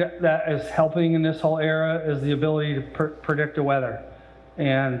thing that is helping in this whole era is the ability to predict the weather.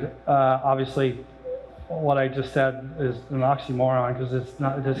 And obviously, what I just said is an oxymoron, because it's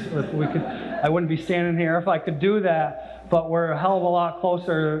not just, I wouldn't be standing here if I could do that, but we're a hell of a lot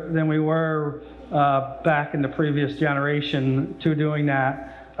closer than we were back in the previous generation to doing that.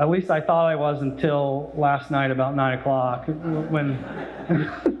 At least I thought I was until last night about 9 o'clock when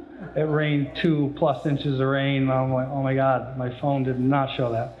it rained 2+ inches of rain. I'm like, oh my God, my phone did not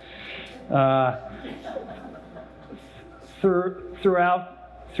show that.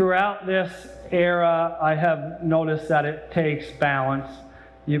 Throughout this era, I have noticed that it takes balance.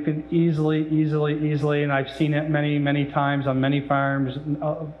 You can easily, and I've seen it many times on many farms.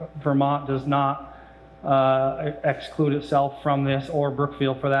 Vermont does not exclude itself from this, or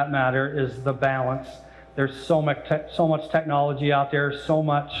Brookfield for that matter, is the balance. There's so much technology out there, so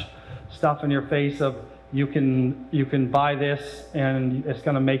much stuff in your face of you can buy this and it's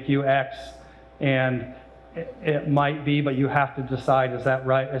going to make you X, and it might be, but you have to decide, is that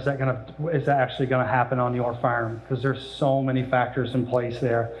right? Is that actually going to happen on your farm? Because there's so many factors in place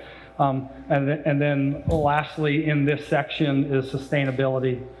there. And then lastly in this section is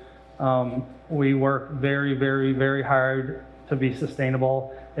sustainability. We work very hard to be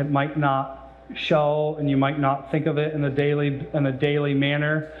sustainable. It might not show, and you might not think of it in a daily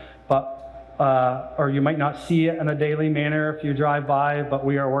manner, but or you might not see it in a daily manner if you drive by, but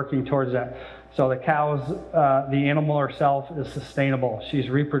we are working towards that. So the cows, the animal herself is sustainable. She's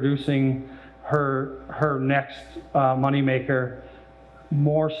reproducing her next moneymaker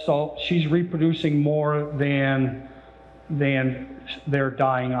more so. She's reproducing more than they're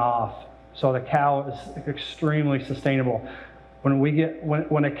dying off. So the cow is extremely sustainable.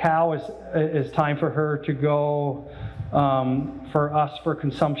 When a cow is time for her to go, for us for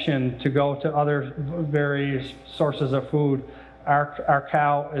consumption, to go to other various sources of food, our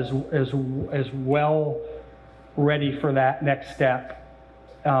cow is well ready for that next step.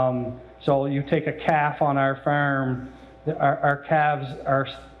 So you take a calf on our farm, our calves are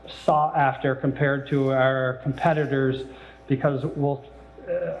sought after compared to our competitors, because we'll,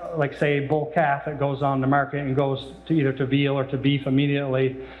 like say a bull calf that goes on the market and goes to either to veal or to beef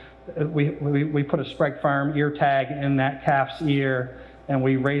immediately, we put a Sprague Farm ear tag in that calf's ear, and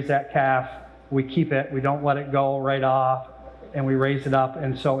we raise that calf, we keep it, we don't let it go right off, and we raise it up,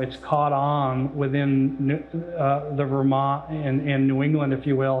 and so it's caught on within the Vermont and New England, if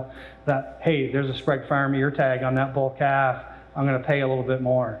you will, that, hey, there's a Sprague Farm ear tag on that bull calf, I'm going to pay a little bit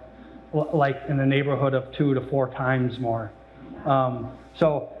more, like in the neighborhood of 2 to 4 times more.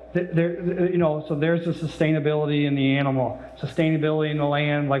 So there's the sustainability in the animal, sustainability in the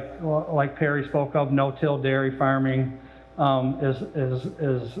land, like Perry spoke of, no-till dairy farming.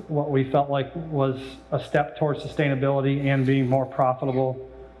 Is what we felt like was a step towards sustainability and being more profitable.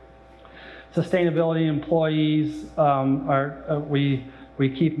 Sustainability employees, we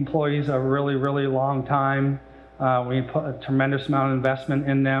keep employees a really, really long time. We put a tremendous amount of investment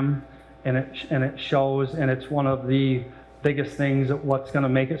in them, and it shows, and it's one of the biggest things that what's going to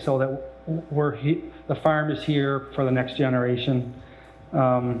make it so that the farm is here for the next generation.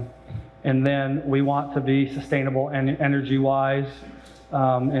 And then we want to be sustainable and energy-wise,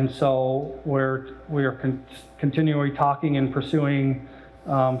 and so we are continually talking and pursuing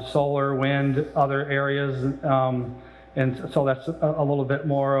solar, wind, other areas, and so that's a little bit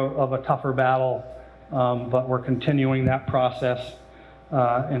more of a tougher battle, but we're continuing that process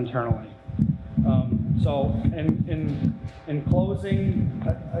internally. So in closing,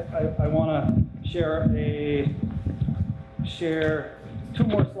 I want to share two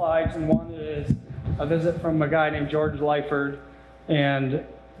more slides, and one is a visit from a guy named George Lyford, and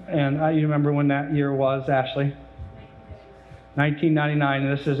you remember when that year was, Ashley? 1999,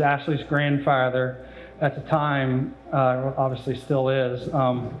 and this is Ashley's grandfather at the time, obviously still is,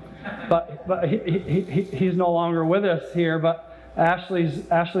 but he's no longer with us here, but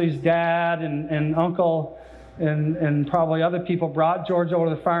Ashley's dad and uncle and probably other people brought George over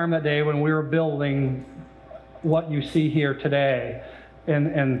to the farm that day when we were building what you see here today. And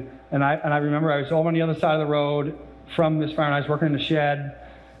I remember I was over on the other side of the road from this farm. I was working in the shed,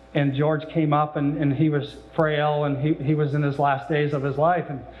 and George came up, and he was frail, and he was in his last days of his life.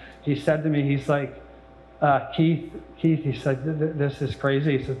 And he said to me, he's like, Keith, he said, this is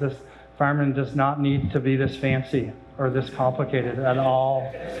crazy. He said, this farming does not need to be this fancy or this complicated at all.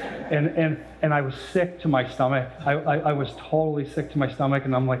 And I was sick to my stomach. I was totally sick to my stomach,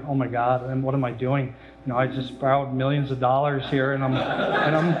 and I'm like, oh my God, and what am I doing? You know, I just borrowed millions of dollars here, and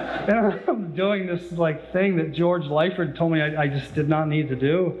I'm doing this like thing that George Lyford told me I just did not need to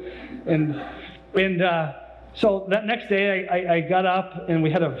do. So that next day I got up, and we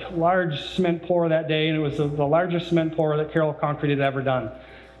had a large cement pour that day, and it was the largest cement pour that Carroll Concrete had ever done.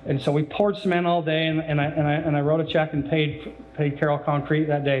 And so we poured cement all day, and I wrote a check and paid Carroll Concrete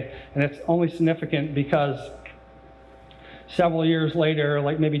that day. And it's only significant because several years later,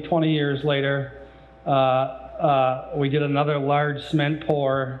 like maybe 20 years later, we did another large cement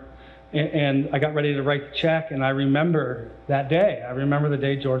pour, and I got ready to write the check, and I remember that day. I remember the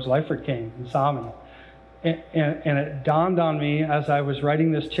day George Lyford came and saw me. And it dawned on me as I was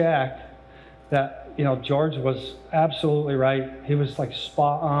writing this check that, you know, George was absolutely right. He was like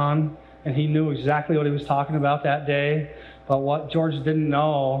spot on, and he knew exactly what he was talking about that day. But what George didn't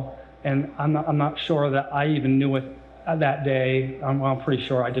know, and I'm not sure that I even knew it that day. I'm pretty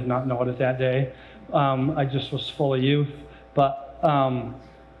sure I did not know it that day. I just was full of youth. But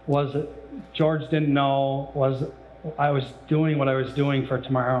was it George didn't know was I was doing what I was doing for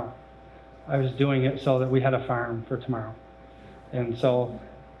tomorrow. I was doing it so that we had a farm for tomorrow. And so,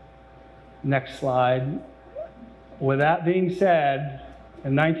 next slide. With that being said,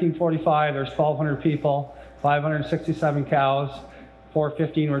 in 1945, there's 1,200 people, 567 cows,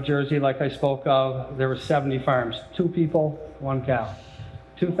 415 were Jersey, like I spoke of. There were 70 farms, 2 people, 1 cow.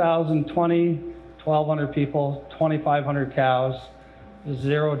 2020, 1,200 people, 2,500 cows,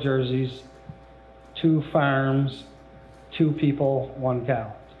 0 Jerseys, 2 farms, 2 people, 1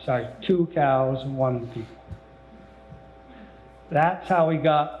 cow. Sorry, 2 cows, 1 people. That's how we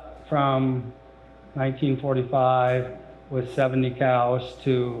got from 1945 with 70 cows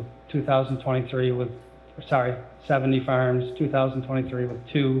to 2023 with, 70 farms, 2023 with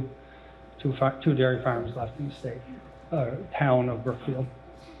two dairy farms left in the state, town of Brookfield.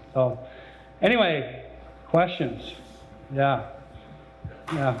 So, anyway, questions? Yeah.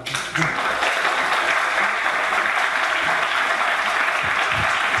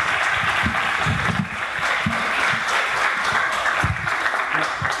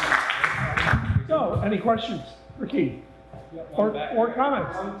 So, any questions for Keith? Or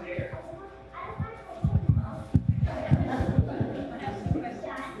comments?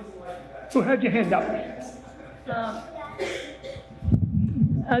 Who had your hand up?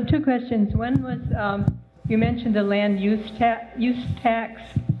 2 questions. One was, you mentioned the land use tax.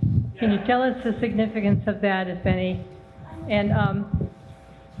 Can you tell us the significance of that, if any? And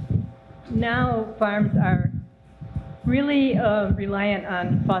now farms are really reliant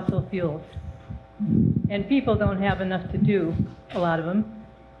on fossil fuels. And people don't have enough to do, a lot of them.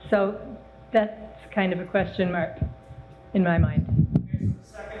 So that's kind of a question mark in my mind.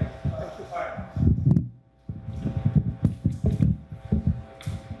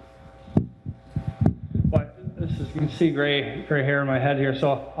 You can see gray hair in my head here,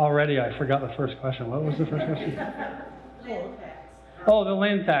 so already I forgot the first question. What was the first question? Land tax. Oh, the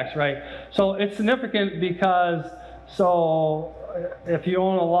land tax, right. So it's significant because, if you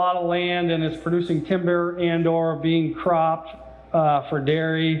own a lot of land and it's producing timber and or being cropped for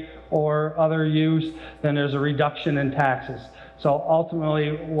dairy or other use, then there's a reduction in taxes. So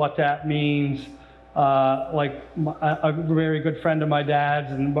ultimately what that means, like a very good friend of my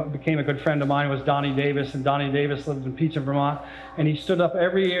dad's and what became a good friend of mine was Donnie Davis, and Donnie Davis lived in Peacham, Vermont, and he stood up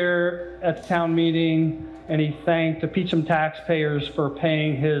every year at the town meeting and he thanked the Peacham taxpayers for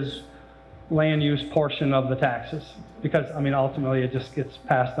paying his land use portion of the taxes, because I mean ultimately it just gets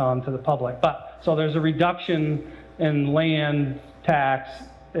passed on to the public. But so there's a reduction in land tax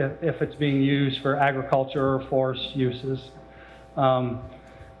if it's being used for agriculture or forest uses. And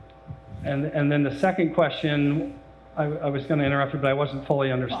then the second question, I was going to interrupt you, but I wasn't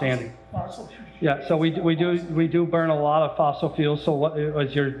fully understanding. Fossil. Yeah, so we do burn a lot of fossil fuels. So what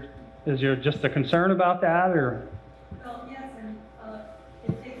is your just a concern about that, or? Well, yes, and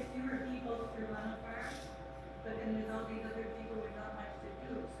it takes fewer people to run a farm, but then there's all these other people with not much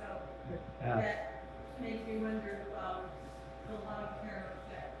to do, so Yeah. that makes me wonder about the long-term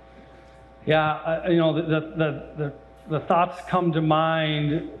effect. Yeah, you know, the thoughts come to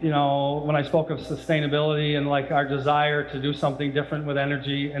mind, you know, when I spoke of sustainability and like our desire to do something different with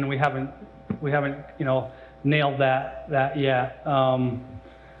energy, and we haven't, you know, nailed that yet.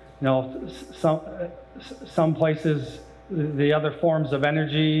 You know, some places, the other forms of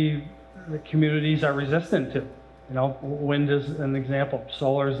energy, the communities are resistant to. You know, wind is an example,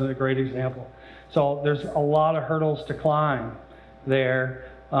 solar is a great example. So there's a lot of hurdles to climb there.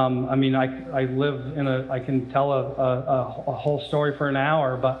 I mean, I live in I can tell a whole story for an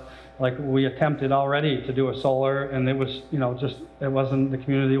hour, but like we attempted already to do a solar, and it was, you know, just, the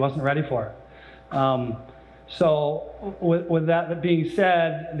community wasn't ready for it. So with that being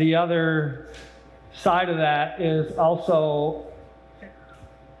said, the other side of that is also,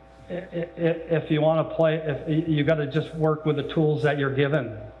 if you want to play, you got to just work with the tools that you're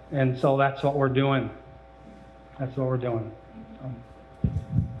given. And so that's what we're doing. That's what we're doing.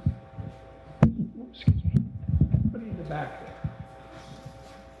 Excuse me. Put it in the back there.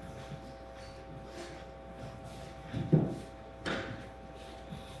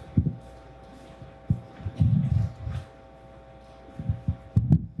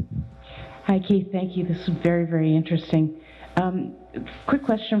 Hi, Keith. Thank you. This is very, very interesting. Quick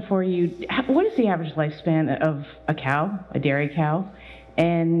question for you. What is the average lifespan of a cow, a dairy cow?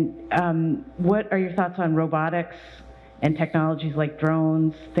 And what are your thoughts on robotics and technologies like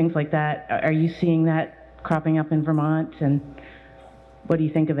drones, things like that? Are you seeing that cropping up in Vermont? And what do you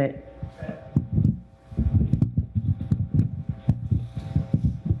think of it?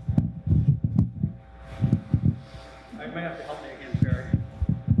 I might have to help me again, Barry.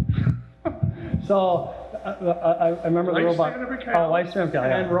 So I remember the robot. Lifespan of a cow. Oh, lifespan of a cow.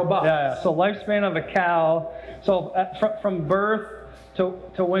 Yeah. And robots. Yeah. So lifespan of a cow. So from birth to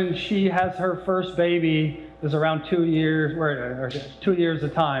when she has her first baby is around 2 years, or 2 years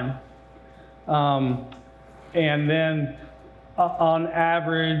of time. And then on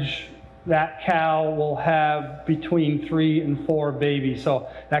average, that cow will have between 3 and 4 babies. So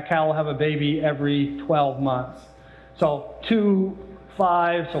that cow will have a baby every 12 months. So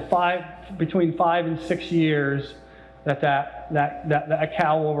between 5 and 6 years that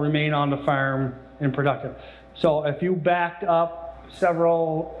cow will remain on the farm and productive. So if you backed up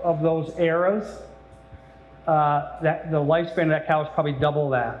several of those eras, that the lifespan of that cow is probably double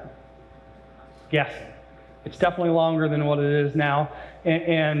that. Guessing. It's definitely longer than what it is now,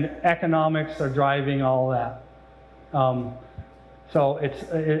 and economics are driving all that. So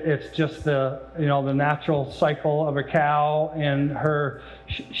it's just the natural cycle of a cow, and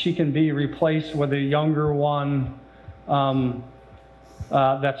she can be replaced with a younger one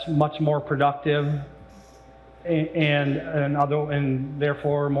that's much more productive and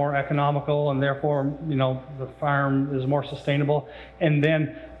therefore more economical, and therefore the farm is more sustainable. And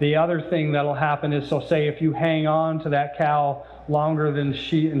then the other thing that'll happen is, so say if you hang on to that cow longer than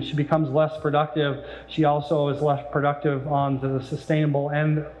she becomes less productive, she also is less productive on the sustainable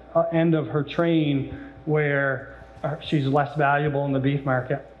end of her train, where she's less valuable in the beef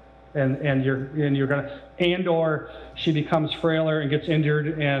market. And you're gonna, or she becomes frailer and gets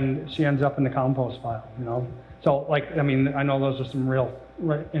injured and she ends up in the compost pile, So I know those are some real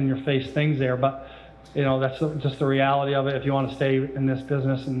right in your face things there, but that's just the reality of it if you want to stay in this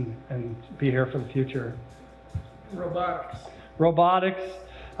business and be here for the future. Robotics,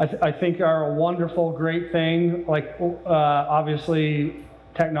 I think are a wonderful, great thing. Obviously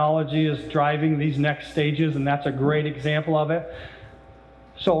technology is driving these next stages, and that's a great example of it.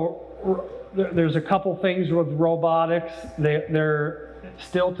 So there's a couple things with robotics. They're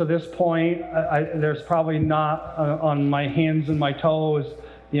still to this point, there's probably not on my hands and my toes,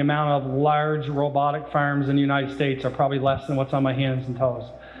 the amount of large robotic farms in the United States are probably less than what's on my hands and toes.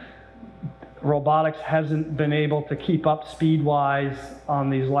 Robotics hasn't been able to keep up speed-wise on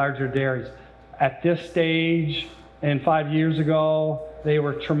these larger dairies. At this stage, and 5 years ago, they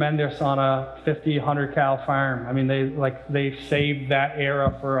were tremendous on a 50, 100 cow farm. I mean, they've saved that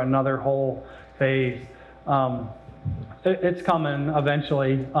era for another whole phase. It's coming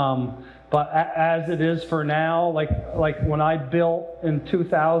eventually, but as it is for now, like when I built in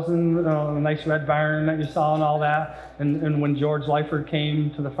 2000, a nice red barn that you saw and all that, and when George Lyford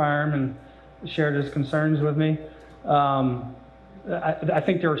came to the farm and shared his concerns with me, I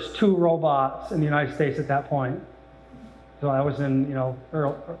think there was 2 robots in the United States at that point. So I was in,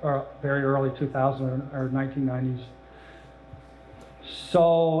 very early 2000 or 1990s.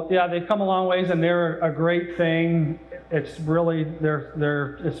 So yeah, they've come a long ways, and they're a great thing. It's really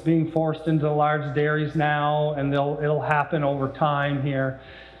it's being forced into large dairies now, and it'll happen over time here.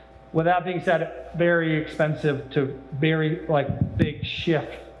 With that being said, very expensive to big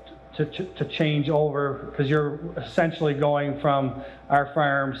shift to change over, because you're essentially going from our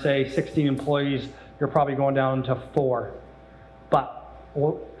farm, say 16 employees, you're probably going down to 4. But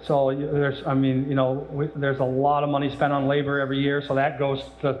so there's a lot of money spent on labor every year, so that goes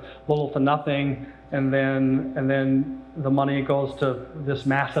to little to nothing, and then the money goes to this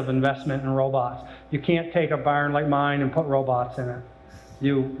massive investment in robots. You can't take a barn like mine and put robots in it.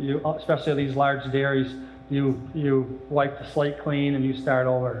 You especially these large dairies, you wipe the slate clean and you start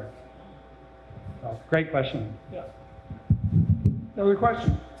over. So, great question. Yeah. Another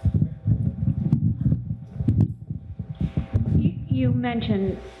question? You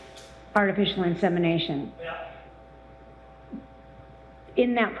mentioned artificial insemination. Yeah.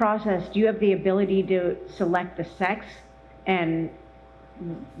 In that process, do you have the ability to select the sex and?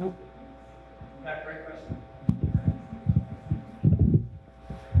 Great question.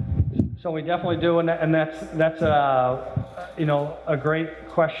 So we definitely do, and that's a great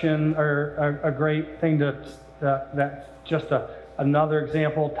question, or a great thing that's just another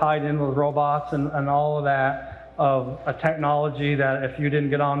example tied in with robots and all of that, of a technology that if you didn't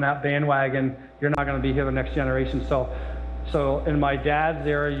get on that bandwagon, you're not going to be here the next generation. So in my dad's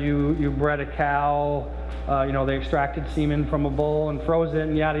era, you bred a cow, they extracted semen from a bull and froze it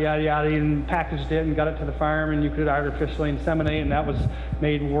and yada, yada, yada, and packaged it and got it to the farm, and you could artificially inseminate, and that was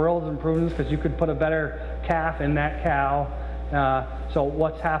made worlds of improvements because you could put a better calf in that cow. So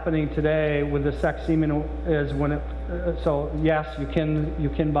what's happening today with the sex semen is so yes, you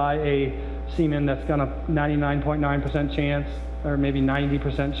can buy a semen that's got a 99.9% chance, or maybe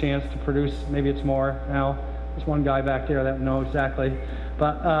 90% chance to produce, maybe it's more now. There's one guy back there that knows exactly.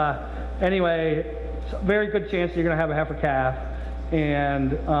 But anyway, it's a very good chance you're going to have a heifer calf.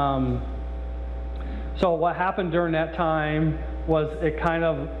 And so what happened during that time was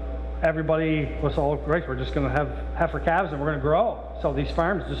everybody was, oh great, we're just going to have heifer calves and we're going to grow. So these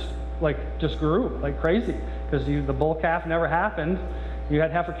farms just grew like crazy, because the bull calf never happened. You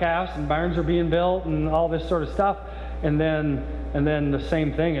had heifer calves and barns were being built and all this sort of stuff. And then the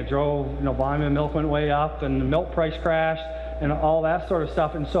same thing, it drove, volume of milk went way up, and the milk price crashed and all that sort of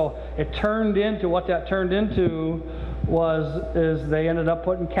stuff. And so it turned into, what that turned into is they ended up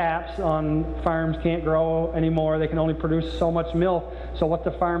putting caps on farms, can't grow anymore, they can only produce so much milk. So what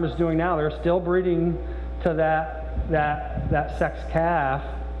the farm is doing now, they're still breeding to that sex calf,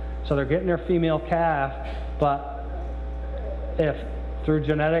 so they're getting their female calf, but if through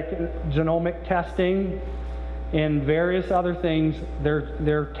genomic testing and various other things,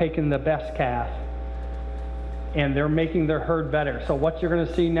 they're taking the best calf and they're making their herd better. So what you're going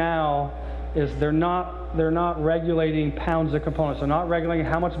to see now is they're not regulating pounds of components. They're not regulating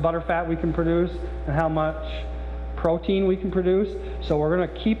how much butter fat we can produce and how much protein we can produce. So we're going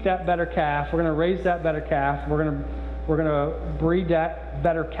to keep that better calf. We're going to raise that better calf. We're going to breed that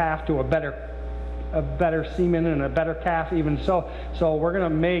better calf to a better semen and a better calf even. So we're going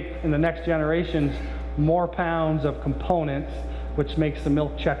to make, in the next generations, more pounds of components, which makes the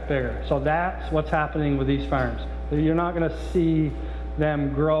milk check bigger. So that's what's happening with these farms. You're not going to see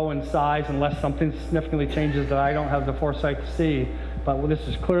them grow in size unless something significantly changes that I don't have the foresight to see. But this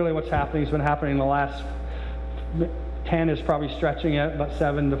is clearly what's happening. It's been happening in the last 10 is probably stretching it, but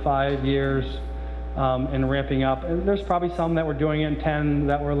 7 to 5 years, and ramping up. And there's probably some that were doing it in 10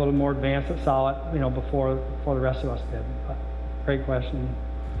 that were a little more advanced that saw it, before the rest of us did. But great question.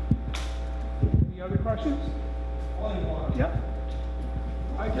 Any other questions? Only one. Yeah.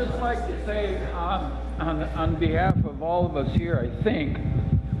 I'd just like to say, on behalf of all of us here, I think,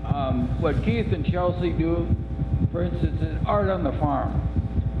 what Keith and Chelsea do, for instance, is art on the farm.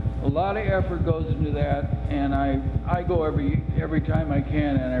 A lot of effort goes into that, and I go every time I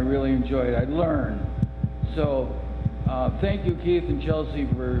can, and I really enjoy it. I learn. So thank you, Keith and Chelsea,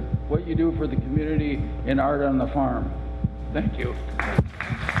 for what you do for the community and Art on the Farm. Thank you.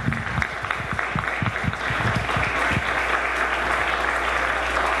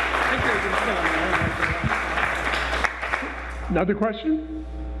 Another question?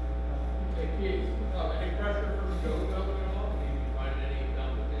 Hey, Keith, any pressure from the Go Company at all? Do you find any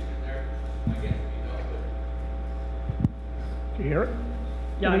competition there? I guess you know, but. Do you hear it?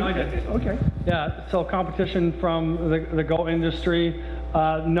 Yeah, I know I did. Okay. Yeah, so competition from the goat industry,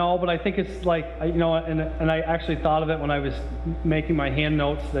 no, but I think it's like, you know, and I actually thought of it when I was making my hand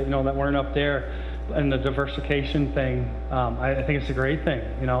notes that, you know, that weren't up there, and the diversification thing. I think it's a great thing,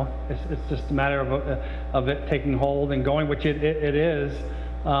 you know. It's just a matter of it taking hold and going, which it is.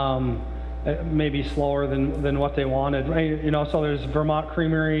 Maybe slower than what they wanted, right? You know, so there's Vermont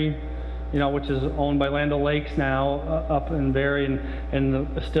Creamery, you know, which is owned by Land O'Lakes now, up in Barrie, and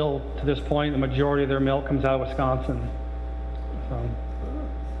still to this point, the majority of their milk comes out of Wisconsin. So.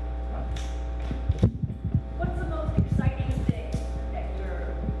 What's the most exciting thing that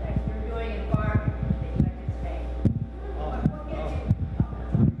you're doing in farming that you like to say? What gets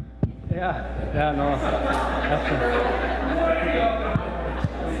you? Yeah, no,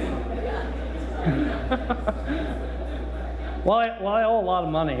 well, I owe a lot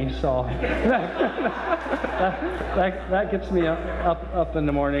of money, so that gets me up in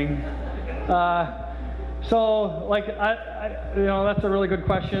the morning. So, like, you know, that's a really good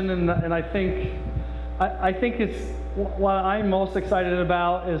question, and I think it's what I'm most excited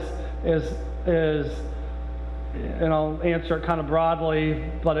about is and I'll answer it kind of broadly,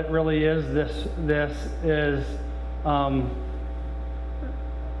 but it really is this is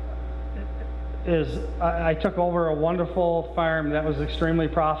I took over a wonderful farm that was extremely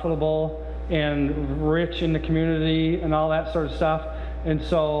profitable and rich in the community and all that sort of stuff. And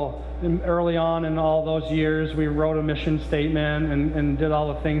so early on in all those years, we wrote a mission statement and did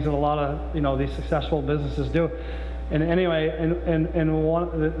all the things that a lot of, you know, these successful businesses do. And anyway, and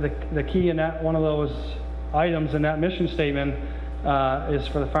one the key in that, one of those items in that mission statement is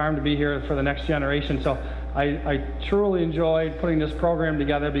for the farm to be here for the next generation. So I truly enjoyed putting this program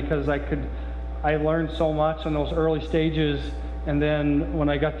together because I learned so much in those early stages, and then when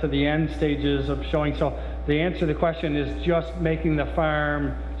I got to the end stages of showing. So the answer to the question is just making the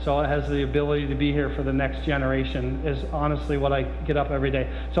farm so it has the ability to be here for the next generation is honestly what I get up every day.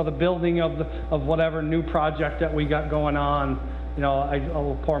 So the building of whatever new project that we got going on, you know,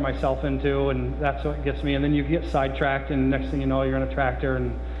 I'll pour myself into, and that's what gets me. And then you get sidetracked, and next thing you know, you're in a tractor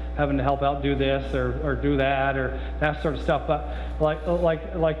and having to help out do this or do that or that sort of stuff. But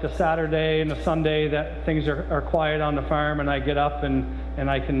like the Saturday and the Sunday that things are quiet on the farm, and I get up and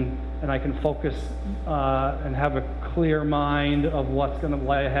I can focus and have a clear mind of what's going to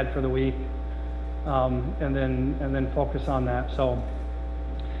lay ahead for the week, and then focus on that. So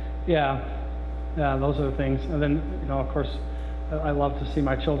yeah, those are the things. And then, you know, of course, I love to see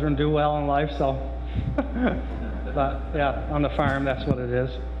my children do well in life. So but yeah, on the farm, that's what it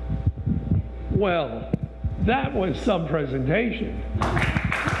is. Well, that was some presentation.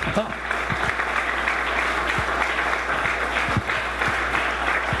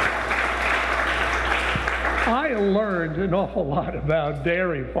 I learned an awful lot about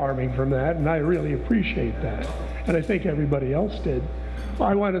dairy farming from that, and I really appreciate that. And I think everybody else did.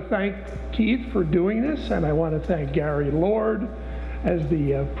 I want to thank Keith for doing this, and I want to thank Gary Lord as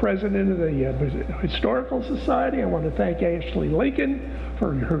the president of the Historical Society. I want to thank Ashley Lincoln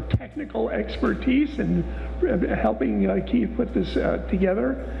for her technical expertise in helping Keith put this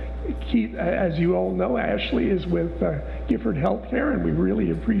together. Keith, as you all know, Ashley is with Gifford Healthcare, and we really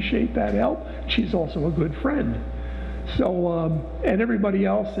appreciate that help. She's also a good friend. So, and everybody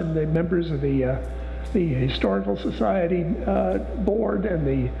else, and the members of the Historical Society board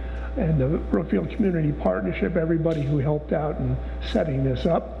and the Brookfield Community Partnership, everybody who helped out in setting this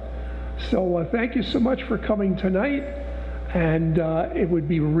up. So thank you so much for coming tonight. And it would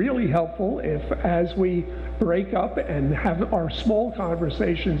be really helpful if, as we break up and have our small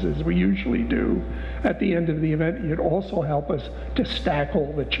conversations as we usually do at the end of the event, you'd also help us to stack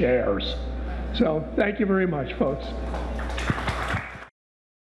all the chairs. So thank you very much, folks.